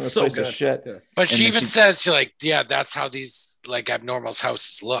here turning this So place to good. shit. Yeah. But And she then even she- says, like, yeah, that's how these like abnormals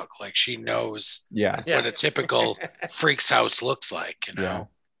houses look. Like she knows Yeah. what a typical freak's house looks like. You know.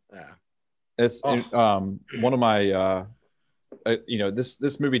 Yeah. It's Oh. one of my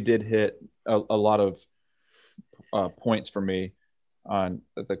this movie did hit a lot of points for me on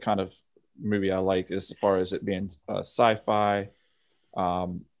the kind of movie I like as far as it being sci-fi,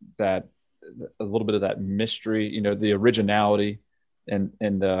 that a little bit of that mystery, the originality and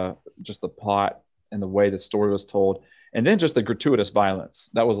the just the plot and the way the story was told, and then just the gratuitous violence.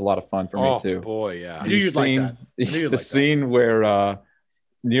 That was a lot of fun for me too. Boy, yeah. I knew you'd like that. I knew you'd The like that. scene where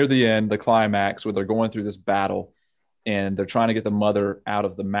near the end, the climax, where they're going through this battle and they're trying to get the mother out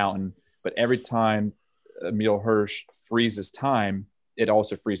of the mountain, but every time Emil Hirsch freezes time, it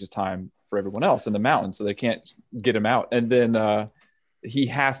also freezes time for everyone else in the mountain, so they can't get him out. And then he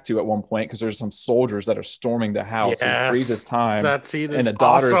has to at one point because there's some soldiers that are storming the house and Yes. freezes time. That scene is And the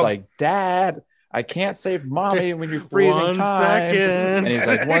daughter's awesome. like, "Dad, I can't save mommy when you're freezing 1 time." second. And he's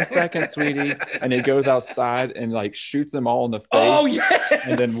like, "1 second, sweetie." And he goes outside and like shoots them all in the face. Oh yeah,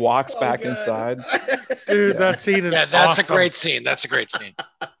 And then walks back inside. Dude, that scene is Yeah, that's awesome. a great scene. That's a great scene.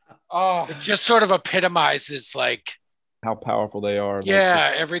 Oh, It just sort of epitomizes like, How powerful they are. Like, yeah,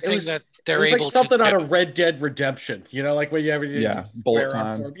 just- everything was- that It they're was able like something to out do. of Red Dead Redemption. You know, like when you ever Yeah, bullet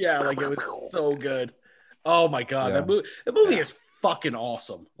time. Yeah, like it was so good. Oh my god, Yeah. that movie is fucking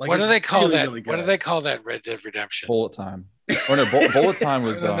awesome. Like, What do it's they call really, that? really What do good. they call that? Red Dead Redemption. bullet time. Or no, bullet time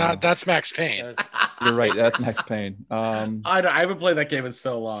was. That's Max Payne. You're right. That's Max Payne. I haven't played that game in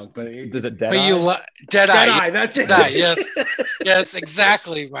so long, but Does it dead? But you Deadeye. Deadeye, that's it. Deadeye, yes. Yes,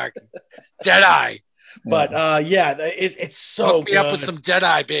 exactly, Mark. Deadeye. But yeah, it's so Hook me good. up with some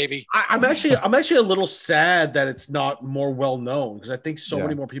Deadeye, baby. I'm actually a little sad that it's not more well known because I think so Yeah.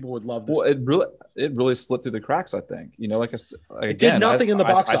 many more people would love this. Well, it really slipped through the cracks. I think. Like it did nothing in the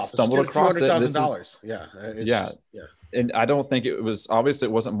box I office. stumbled It did across it. This is, $200,000. Yeah, it's Yeah. just- yeah. and I don't think it was obviously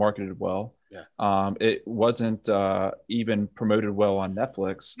it wasn't marketed well. Yeah. It wasn't even promoted well on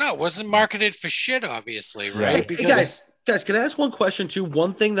Netflix. No, it wasn't marketed for shit, obviously, Yeah. right? Hey, guys, can I ask one question too?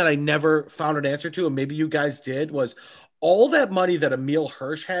 One thing that I never found an answer to, and maybe you guys did, was all that money that Emil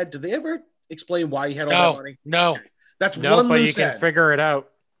Hirsch had. Did they ever explain why he had all that money? No. That's no, one but you loose can end. figure it out.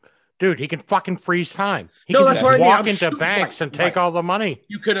 Dude, he can fucking freeze time. He No, can that's just what I mean. walk I'm into shooting- banks and right, take right. all the money.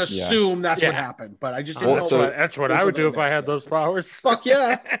 You could assume that's what Yeah. happened, but I just Well, didn't know. so- That's what Those I are would the do if I next had step. those powers. Fuck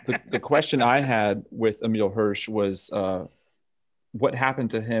yeah. The question I had with Emil Hirsch was what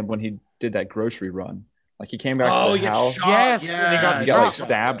happened to him when he did that grocery run. Like he came back Oh, to the house. Yes, and he got He got like shot.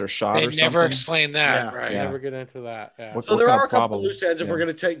 stabbed or shot They or never something. explained that, Yeah. right? Yeah. Never get into that. Yeah. What- So there kind are of a couple problem? loose ends. If Yeah. we're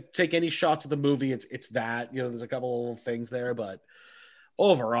going to take any shots of the movie, it's that. There's a couple of little things there, but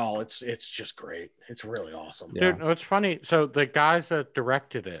overall, it's just great. It's really awesome. Yeah. Dude, no, it's funny. So the guys that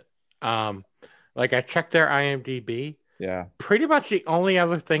directed it, like I checked their IMDb. Yeah. Pretty much the only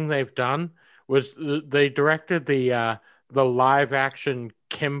other thing they've done was they directed the live action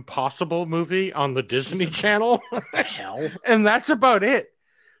Kim Possible movie on the Disney Channel. The hell? And that's about it.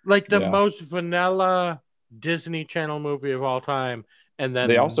 Like the Yeah. most vanilla Disney Channel movie of all time. And then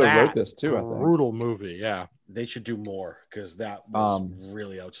They also that wrote this too, I think. brutal movie. Yeah. They should do more because that was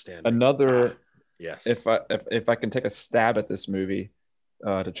really outstanding. Another, Yes. if I can take a stab at this movie,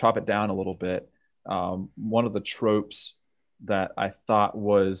 to chop it down a little bit, one of the tropes that I thought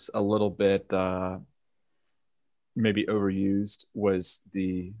was a little bit maybe overused was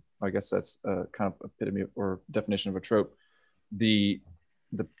I guess that's kind of epitome or definition of a trope. The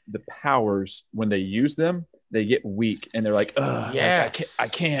powers, when they use them, they get weak and they're like, ugh, Yeah. like, I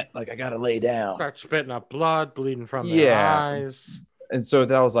can't, like I gotta lay down. Start spitting up blood, bleeding from their eyes. And so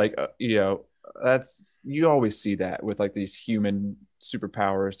that was like, that's, you always see that with like these human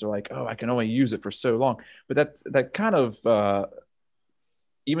superpowers. They're like, oh, I can only use it for so long. But that kind of,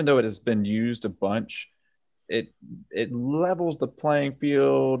 even though it has been used a bunch, it levels the playing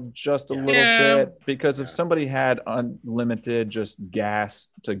field just a little bit, because if somebody had unlimited just gas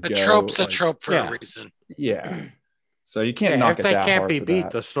to go, A trope's a like, trope for a reason. Yeah. So you can't knock if it they that can't hard be for beat,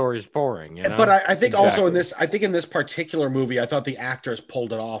 that. the story's boring. You know? But I think also Exactly. in this particular movie, I thought the actors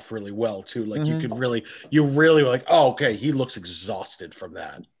pulled it off really well too. Like you really were like, oh, okay, he looks exhausted from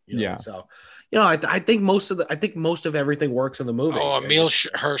that. Yeah. So, I think most of everything works in the movie. Oh, Emil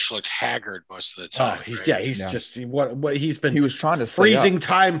Hirsch looked haggard most of the time. Oh, he's right? just what he's been. He was trying to stay freezing up.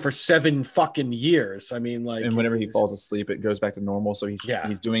 time for 7 fucking years. I mean, like, And whenever he falls asleep, it goes back to normal. So he's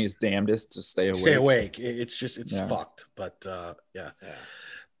doing his damnedest to stay awake. stay awake. It's Yeah. fucked. But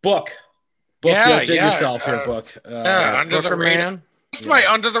Book. Yeah, you outdid yeah, yourself here, Book. Under the Booker radar. Man. It's my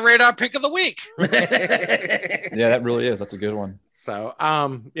under the radar pick of the week. Yeah, that really is. That's a good one. So,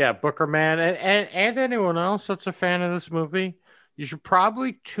 Booker Man and anyone else that's a fan of this movie, you should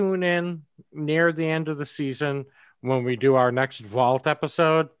probably tune in near the end of the season when we do our next Vault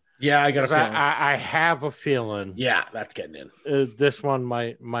episode. Yeah, I got a 'Cause feeling. I have a feeling. Yeah, that's getting in. This one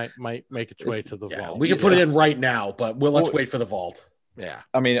might make its way to the Vault. We can put it in right now, but let's wait for the Vault. Yeah.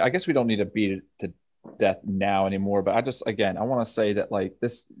 I mean, I guess we don't need to beat it to death now anymore, but I want to say that like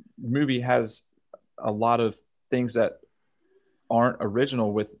this movie has a lot of things that aren't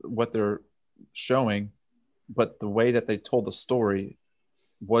original with what they're showing, but the way that they told the story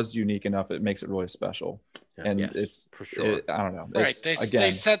was unique enough. It makes it really special. And it's for sure. I don't know. Right. It's,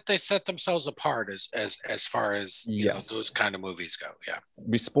 They set themselves apart as far as Yes. those kind of movies go. Yeah.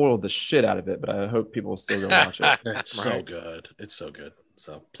 we spoiled the shit out of it, but I hope people will still go watch it. It's so good. It's so good.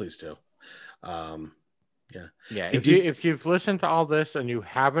 So please do. If you've listened to all this and you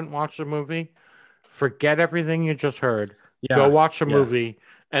haven't watched the movie, forget everything you just heard. Go watch a movie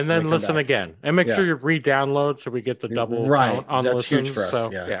and then listen again, and make sure you re-download so we get the double count on That's listens. huge for us.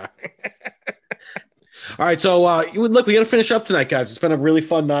 So, yeah. All right, so look, we got to finish up tonight, guys. It's been a really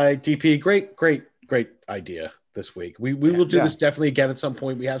fun night. DP, great idea this week. We will do this definitely again at some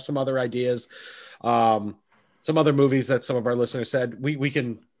point. We have some other ideas, some other movies that some of our listeners said we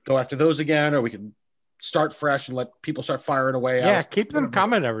can go after those again, or we can start fresh and let people start firing away. Yeah, keep them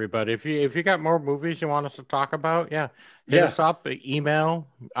coming, everybody. If you got more movies you want us to talk about, hit us up, email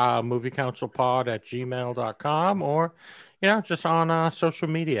moviecouncilpod@gmail.com, or just on social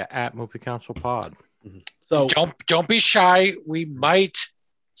media @moviecouncilpod. So don't be shy. We might,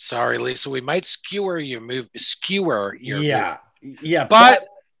 sorry, Lisa, we might skewer your movie.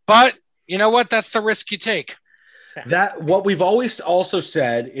 But you know what? That's the risk you take. That what we've always also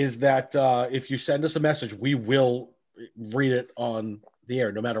said is that if you send us a message, we will read it on the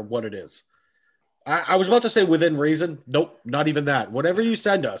air, no matter what it is. I was about to say within reason. Nope, not even that. Whatever you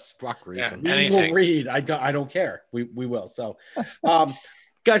send us, fuck reason. we will read. I don't care. We will. So,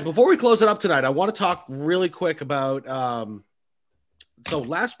 guys, before we close it up tonight, I want to talk really quick about. So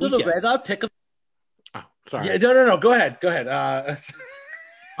last week, sorry. Yeah, no. Go ahead.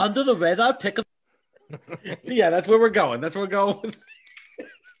 Under the radar pick. Yeah, that's where we're going.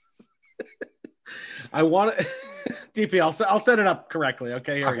 I want to, DP. I'll set it up correctly.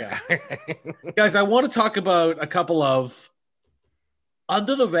 Okay, here we go, guys. I want to talk about a couple of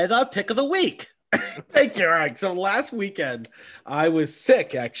under the radar pick of the week. Thank you. All right. So last weekend, I was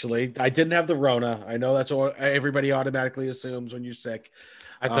sick. Actually, I didn't have the Rona. I know that's what everybody automatically assumes when you're sick.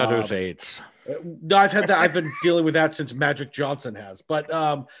 I thought it was AIDS. No, I've had that. I've been dealing with that since Magic Johnson has. But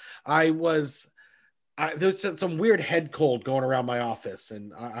there's some weird head cold going around my office,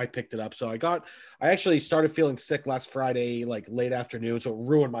 and I picked it up. So I actually started feeling sick last Friday, like late afternoon. So it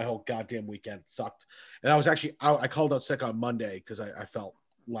ruined my whole goddamn weekend. It sucked. And I was actually out. I called out sick on Monday because I felt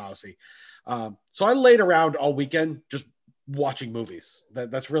lousy. So I laid around all weekend just watching movies.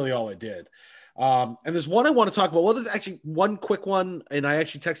 That's really all I did. And there's one I want to talk about. Well, there's actually one quick one, and I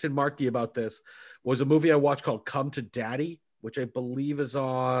actually texted Marky about this. Was a movie I watched called Come to Daddy, which I believe is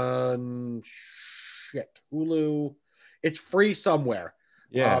on Hulu. It's free somewhere.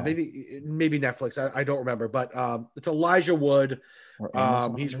 Yeah. Maybe Netflix. I don't remember, but it's Elijah Wood.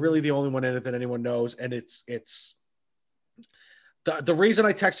 He's really the only one in it that anyone knows, and it's the reason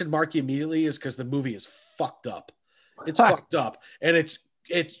I texted Marky immediately is because the movie is fucked up. It's fucked up, and it's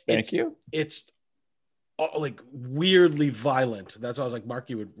like weirdly violent. That's why I was like,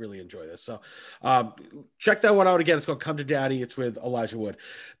 Marky would really enjoy this. So check that one out again. It's called Come to Daddy. It's with Elijah Wood.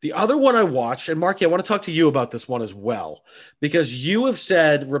 The other one I watched, and Marky, I want to talk to you about this one as well, because you have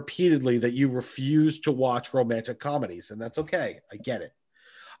said repeatedly that you refuse to watch romantic comedies, and that's okay. I get it.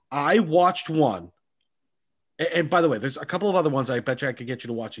 I watched one. And by the way, there's a couple of other ones I bet you I could get you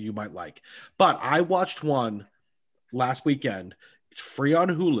to watch that you might like. But I watched one last weekend. It's free on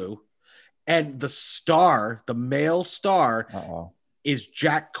Hulu. And the male star, is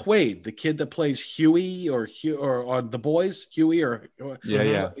Jack Quaid, the kid that plays Huey or on The Boys, Huey or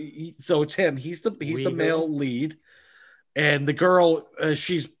yeah. So it's him. He's the male lead, and the girl,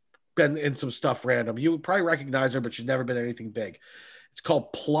 she's been in some stuff random. You would probably recognize her, but she's never been anything big. It's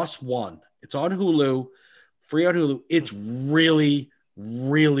called Plus One. It's on Hulu, free on Hulu. It's really,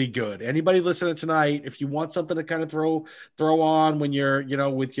 really good. Anybody listening tonight, if you want something to kind of throw on when you're,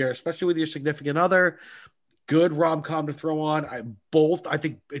 especially with your significant other, good rom-com to throw on. I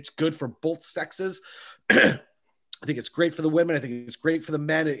think it's good for both sexes. I think it's great for the women. I think it's great for the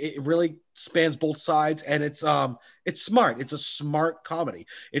men. It really spans both sides, and it's smart. It's a smart comedy.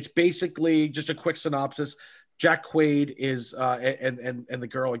 It's basically just a quick synopsis. Jack Quaid is and the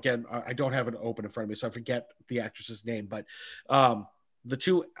girl, again, I don't have it open in front of me, so I forget the actress's name, but the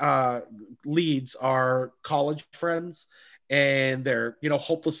two leads are college friends, and they're,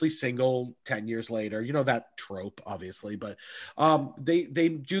 hopelessly single 10 years later, that trope, obviously, but they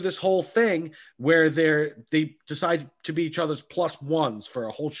do this whole thing where they decide to be each other's plus ones for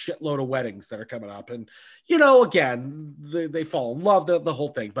a whole shitload of weddings that are coming up. And, again, they fall in love, the whole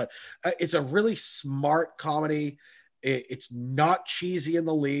thing, but it's a really smart comedy. It's not cheesy in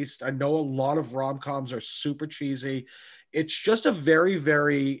the least. I know a lot of rom-coms are super cheesy. It's just a very,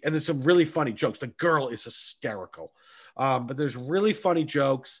 very, and there's some really funny jokes. The girl is hysterical. But there's really funny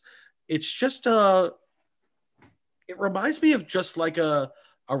jokes. It's just it reminds me of just like a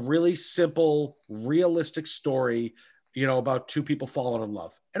really simple, realistic story, about two people falling in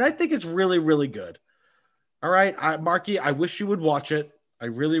love. And I think it's really, really good. All right. Marky, I wish you would watch it. I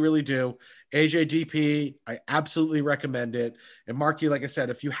really, really do. AJDP, I absolutely recommend it. And Marky, like I said,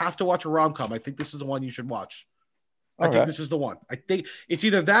 if you have to watch a rom-com, I think this is the one you should watch. I think this is the one. I think it's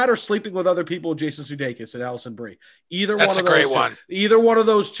either that or Sleeping with Other People with Jason Sudeikis and Alison Brie. That's a great one. Either one of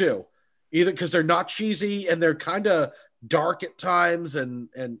those two. Either because they're not cheesy and they're kind of dark at times,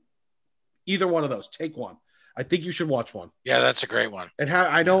 and either one of those. Take one. I think you should watch one. Yeah, that's a great one. And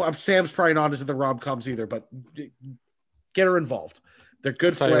I know Sam's probably not into the rom-coms either, but get her involved. They're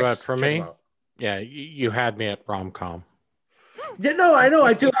good flicks. Tell you what, for me, yeah, you had me at rom-com. Yeah, no, I know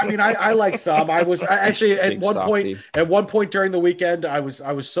I do. I mean, I like some. I actually at one point during the weekend, I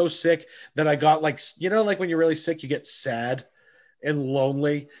was so sick that I got like when you're really sick, you get sad and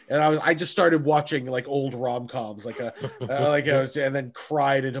lonely, and I just started watching like old rom-coms, and then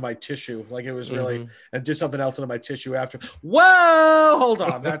cried into my tissue, like it was really, and did something else into my tissue after. Whoa, hold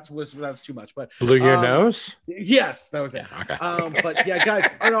on, that's too much. But blew your nose? Yes, that was it. Yeah, okay. But yeah,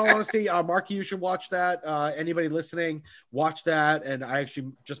 guys, in all honesty, Marky, you should watch that. Anybody listening, watch that. And I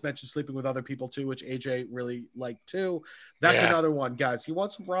actually just mentioned Sleeping with Other People too, which AJ really liked too. That's another one, guys. You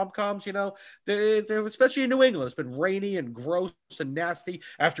want some rom-coms, especially in New England. It's been rainy and gross and nasty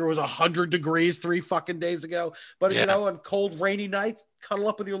after it was 100 degrees 3 fucking days ago. But, on cold, rainy nights, cuddle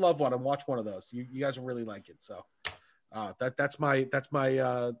up with your loved one and watch one of those. You guys will really like it. So that's my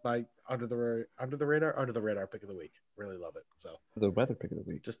under the radar pick of the week. Really love it. So the weather pick of the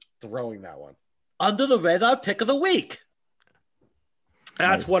week. Just throwing that one. Under the radar pick of the week.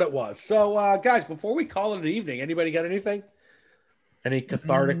 That's what it was. So, guys, before we call it an evening, anybody got anything? Any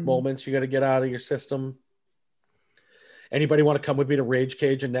cathartic moments you got to get out of your system? Anybody want to come with me to Rage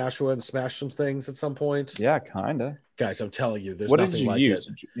Cage in Nashua and smash some things at some point? Yeah, kind of. Guys, I'm telling you, there's What did nothing you like use?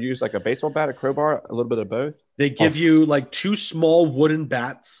 it. Did you use like a baseball bat, a crowbar, a little bit of both? They give you like 2 small wooden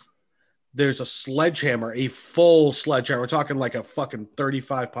bats. There's a sledgehammer, a full sledgehammer. We're talking like a fucking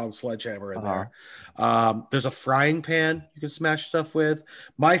 35-pound sledgehammer in there. There's a frying pan you can smash stuff with.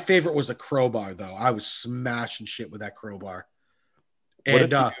 My favorite was a crowbar, though. I was smashing shit with that crowbar.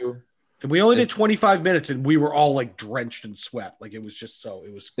 And we only did 25 minutes, and we were all like drenched in sweat. Like it was just so.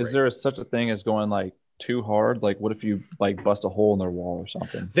 It was. Great. Is there such a thing as going like too hard? Like, what if you like bust a hole in their wall or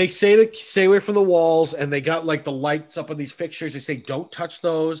something? They say to stay away from the walls, and they got like the lights up on these fixtures. They say don't touch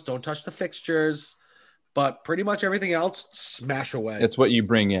those, don't touch the fixtures, but pretty much everything else, smash away. It's what you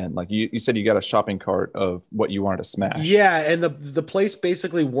bring in. Like you said, you got a shopping cart of what you wanted to smash. Yeah, and the place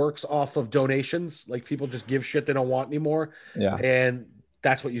basically works off of donations. Like people just give shit they don't want anymore. Yeah, and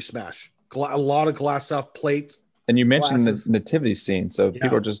that's what you smash. A lot of glass stuff, plates. And you mentioned the nativity scene, so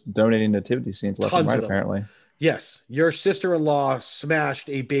people are just donating nativity scenes left and right, apparently. Yes, your sister-in-law smashed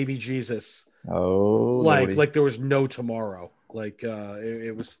a baby Jesus. Oh, like there was no tomorrow. Like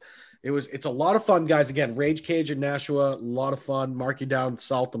it's a lot of fun, guys. Again, Rage Cage in Nashua, a lot of fun. Mark you down,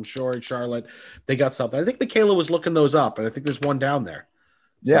 Salt, I'm sure, in Charlotte. They got something. I think Michaela was looking those up, and I think there's one down there.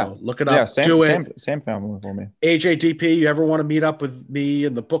 Yeah, so look it up. Sam found one for me. AJDP, you ever want to meet up with me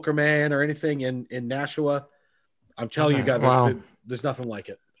and the Booker Man or anything in Nashua? I'm telling you guys, there's nothing like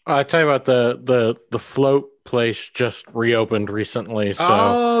it. I tell you about the float place just reopened recently.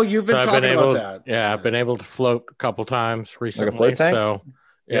 So you've been talking about that. Yeah, I've been able to float a couple times recently. Like a float tank? So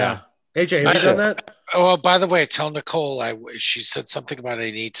yeah. AJ, have you done that? Oh, by the way, tell Nicole she said something about I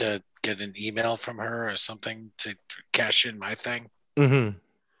need to get an email from her or something to cash in my thing. Mm-hmm.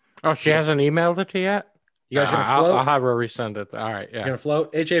 Oh, she hasn't emailed it to you yet? You guys gonna float? I'll have her resend it. All right, yeah. You're gonna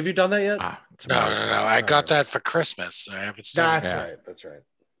float? AJ, have you done that yet? No. I got that for Christmas. I haven't started. That's right.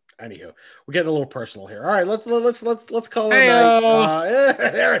 Anywho, we're getting a little personal here. All right, let's call it a night.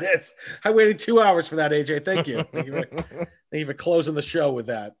 There it is. I waited 2 hours for that, AJ. Thank you. Thank you for closing the show with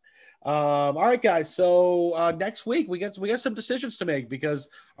that. All right, guys. So next week we got some decisions to make because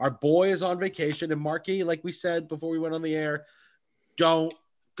our boy is on vacation, and Marky, like we said before we went on the air, don't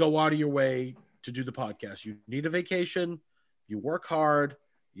go out of your way to do the podcast. You need a vacation. You work hard.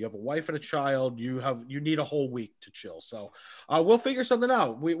 You have a wife and a child. You need a whole week to chill. So we'll figure something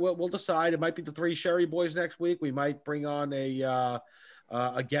out. We'll decide. It might be the 3 Sherry boys next week. We might bring on a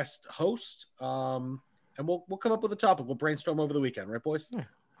guest host, and we'll come up with a topic. We'll brainstorm over the weekend, right, boys?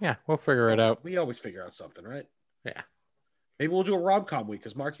 Yeah, we'll figure it out. We always figure out something, right? Yeah. Maybe we'll do a rom-com week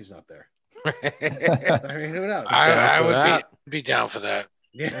because Marky's not there. Who knows? I would be down for that.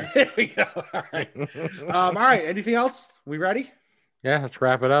 Yeah, there we go. All right. All right. Anything else? We ready? Yeah, let's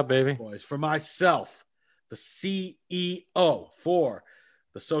wrap it up, baby. Boys, for myself, the CEO for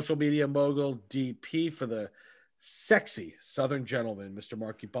the social media mogul, DP for the sexy Southern gentleman, Mr.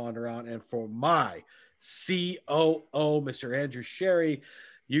 Marky Bondurant, and for my COO, Mr. Andrew Sherry,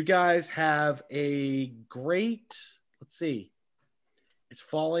 you guys have a great, let's see, it's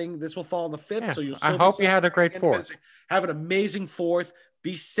falling. This will fall on the 5th. Yeah, so you'll I hope you had a great 4th. Have an amazing 4th.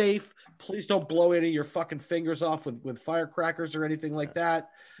 Be safe. Please don't blow any of your fucking fingers off with firecrackers or anything like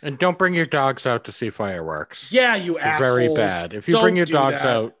that. And don't bring your dogs out to see fireworks. Yeah, you assholes. Very bad. If you bring your dogs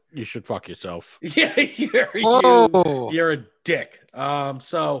out, you should fuck yourself. Yeah, you're a dick.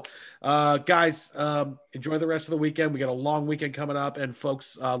 So, guys, enjoy the rest of the weekend. We got a long weekend coming up. And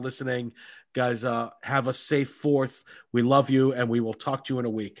folks listening, guys, have a safe 4th. We love you, and we will talk to you in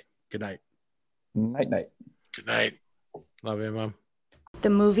a week. Good night. Night. Good night. Love you, Mom. The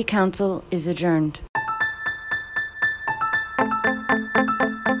movie council is adjourned.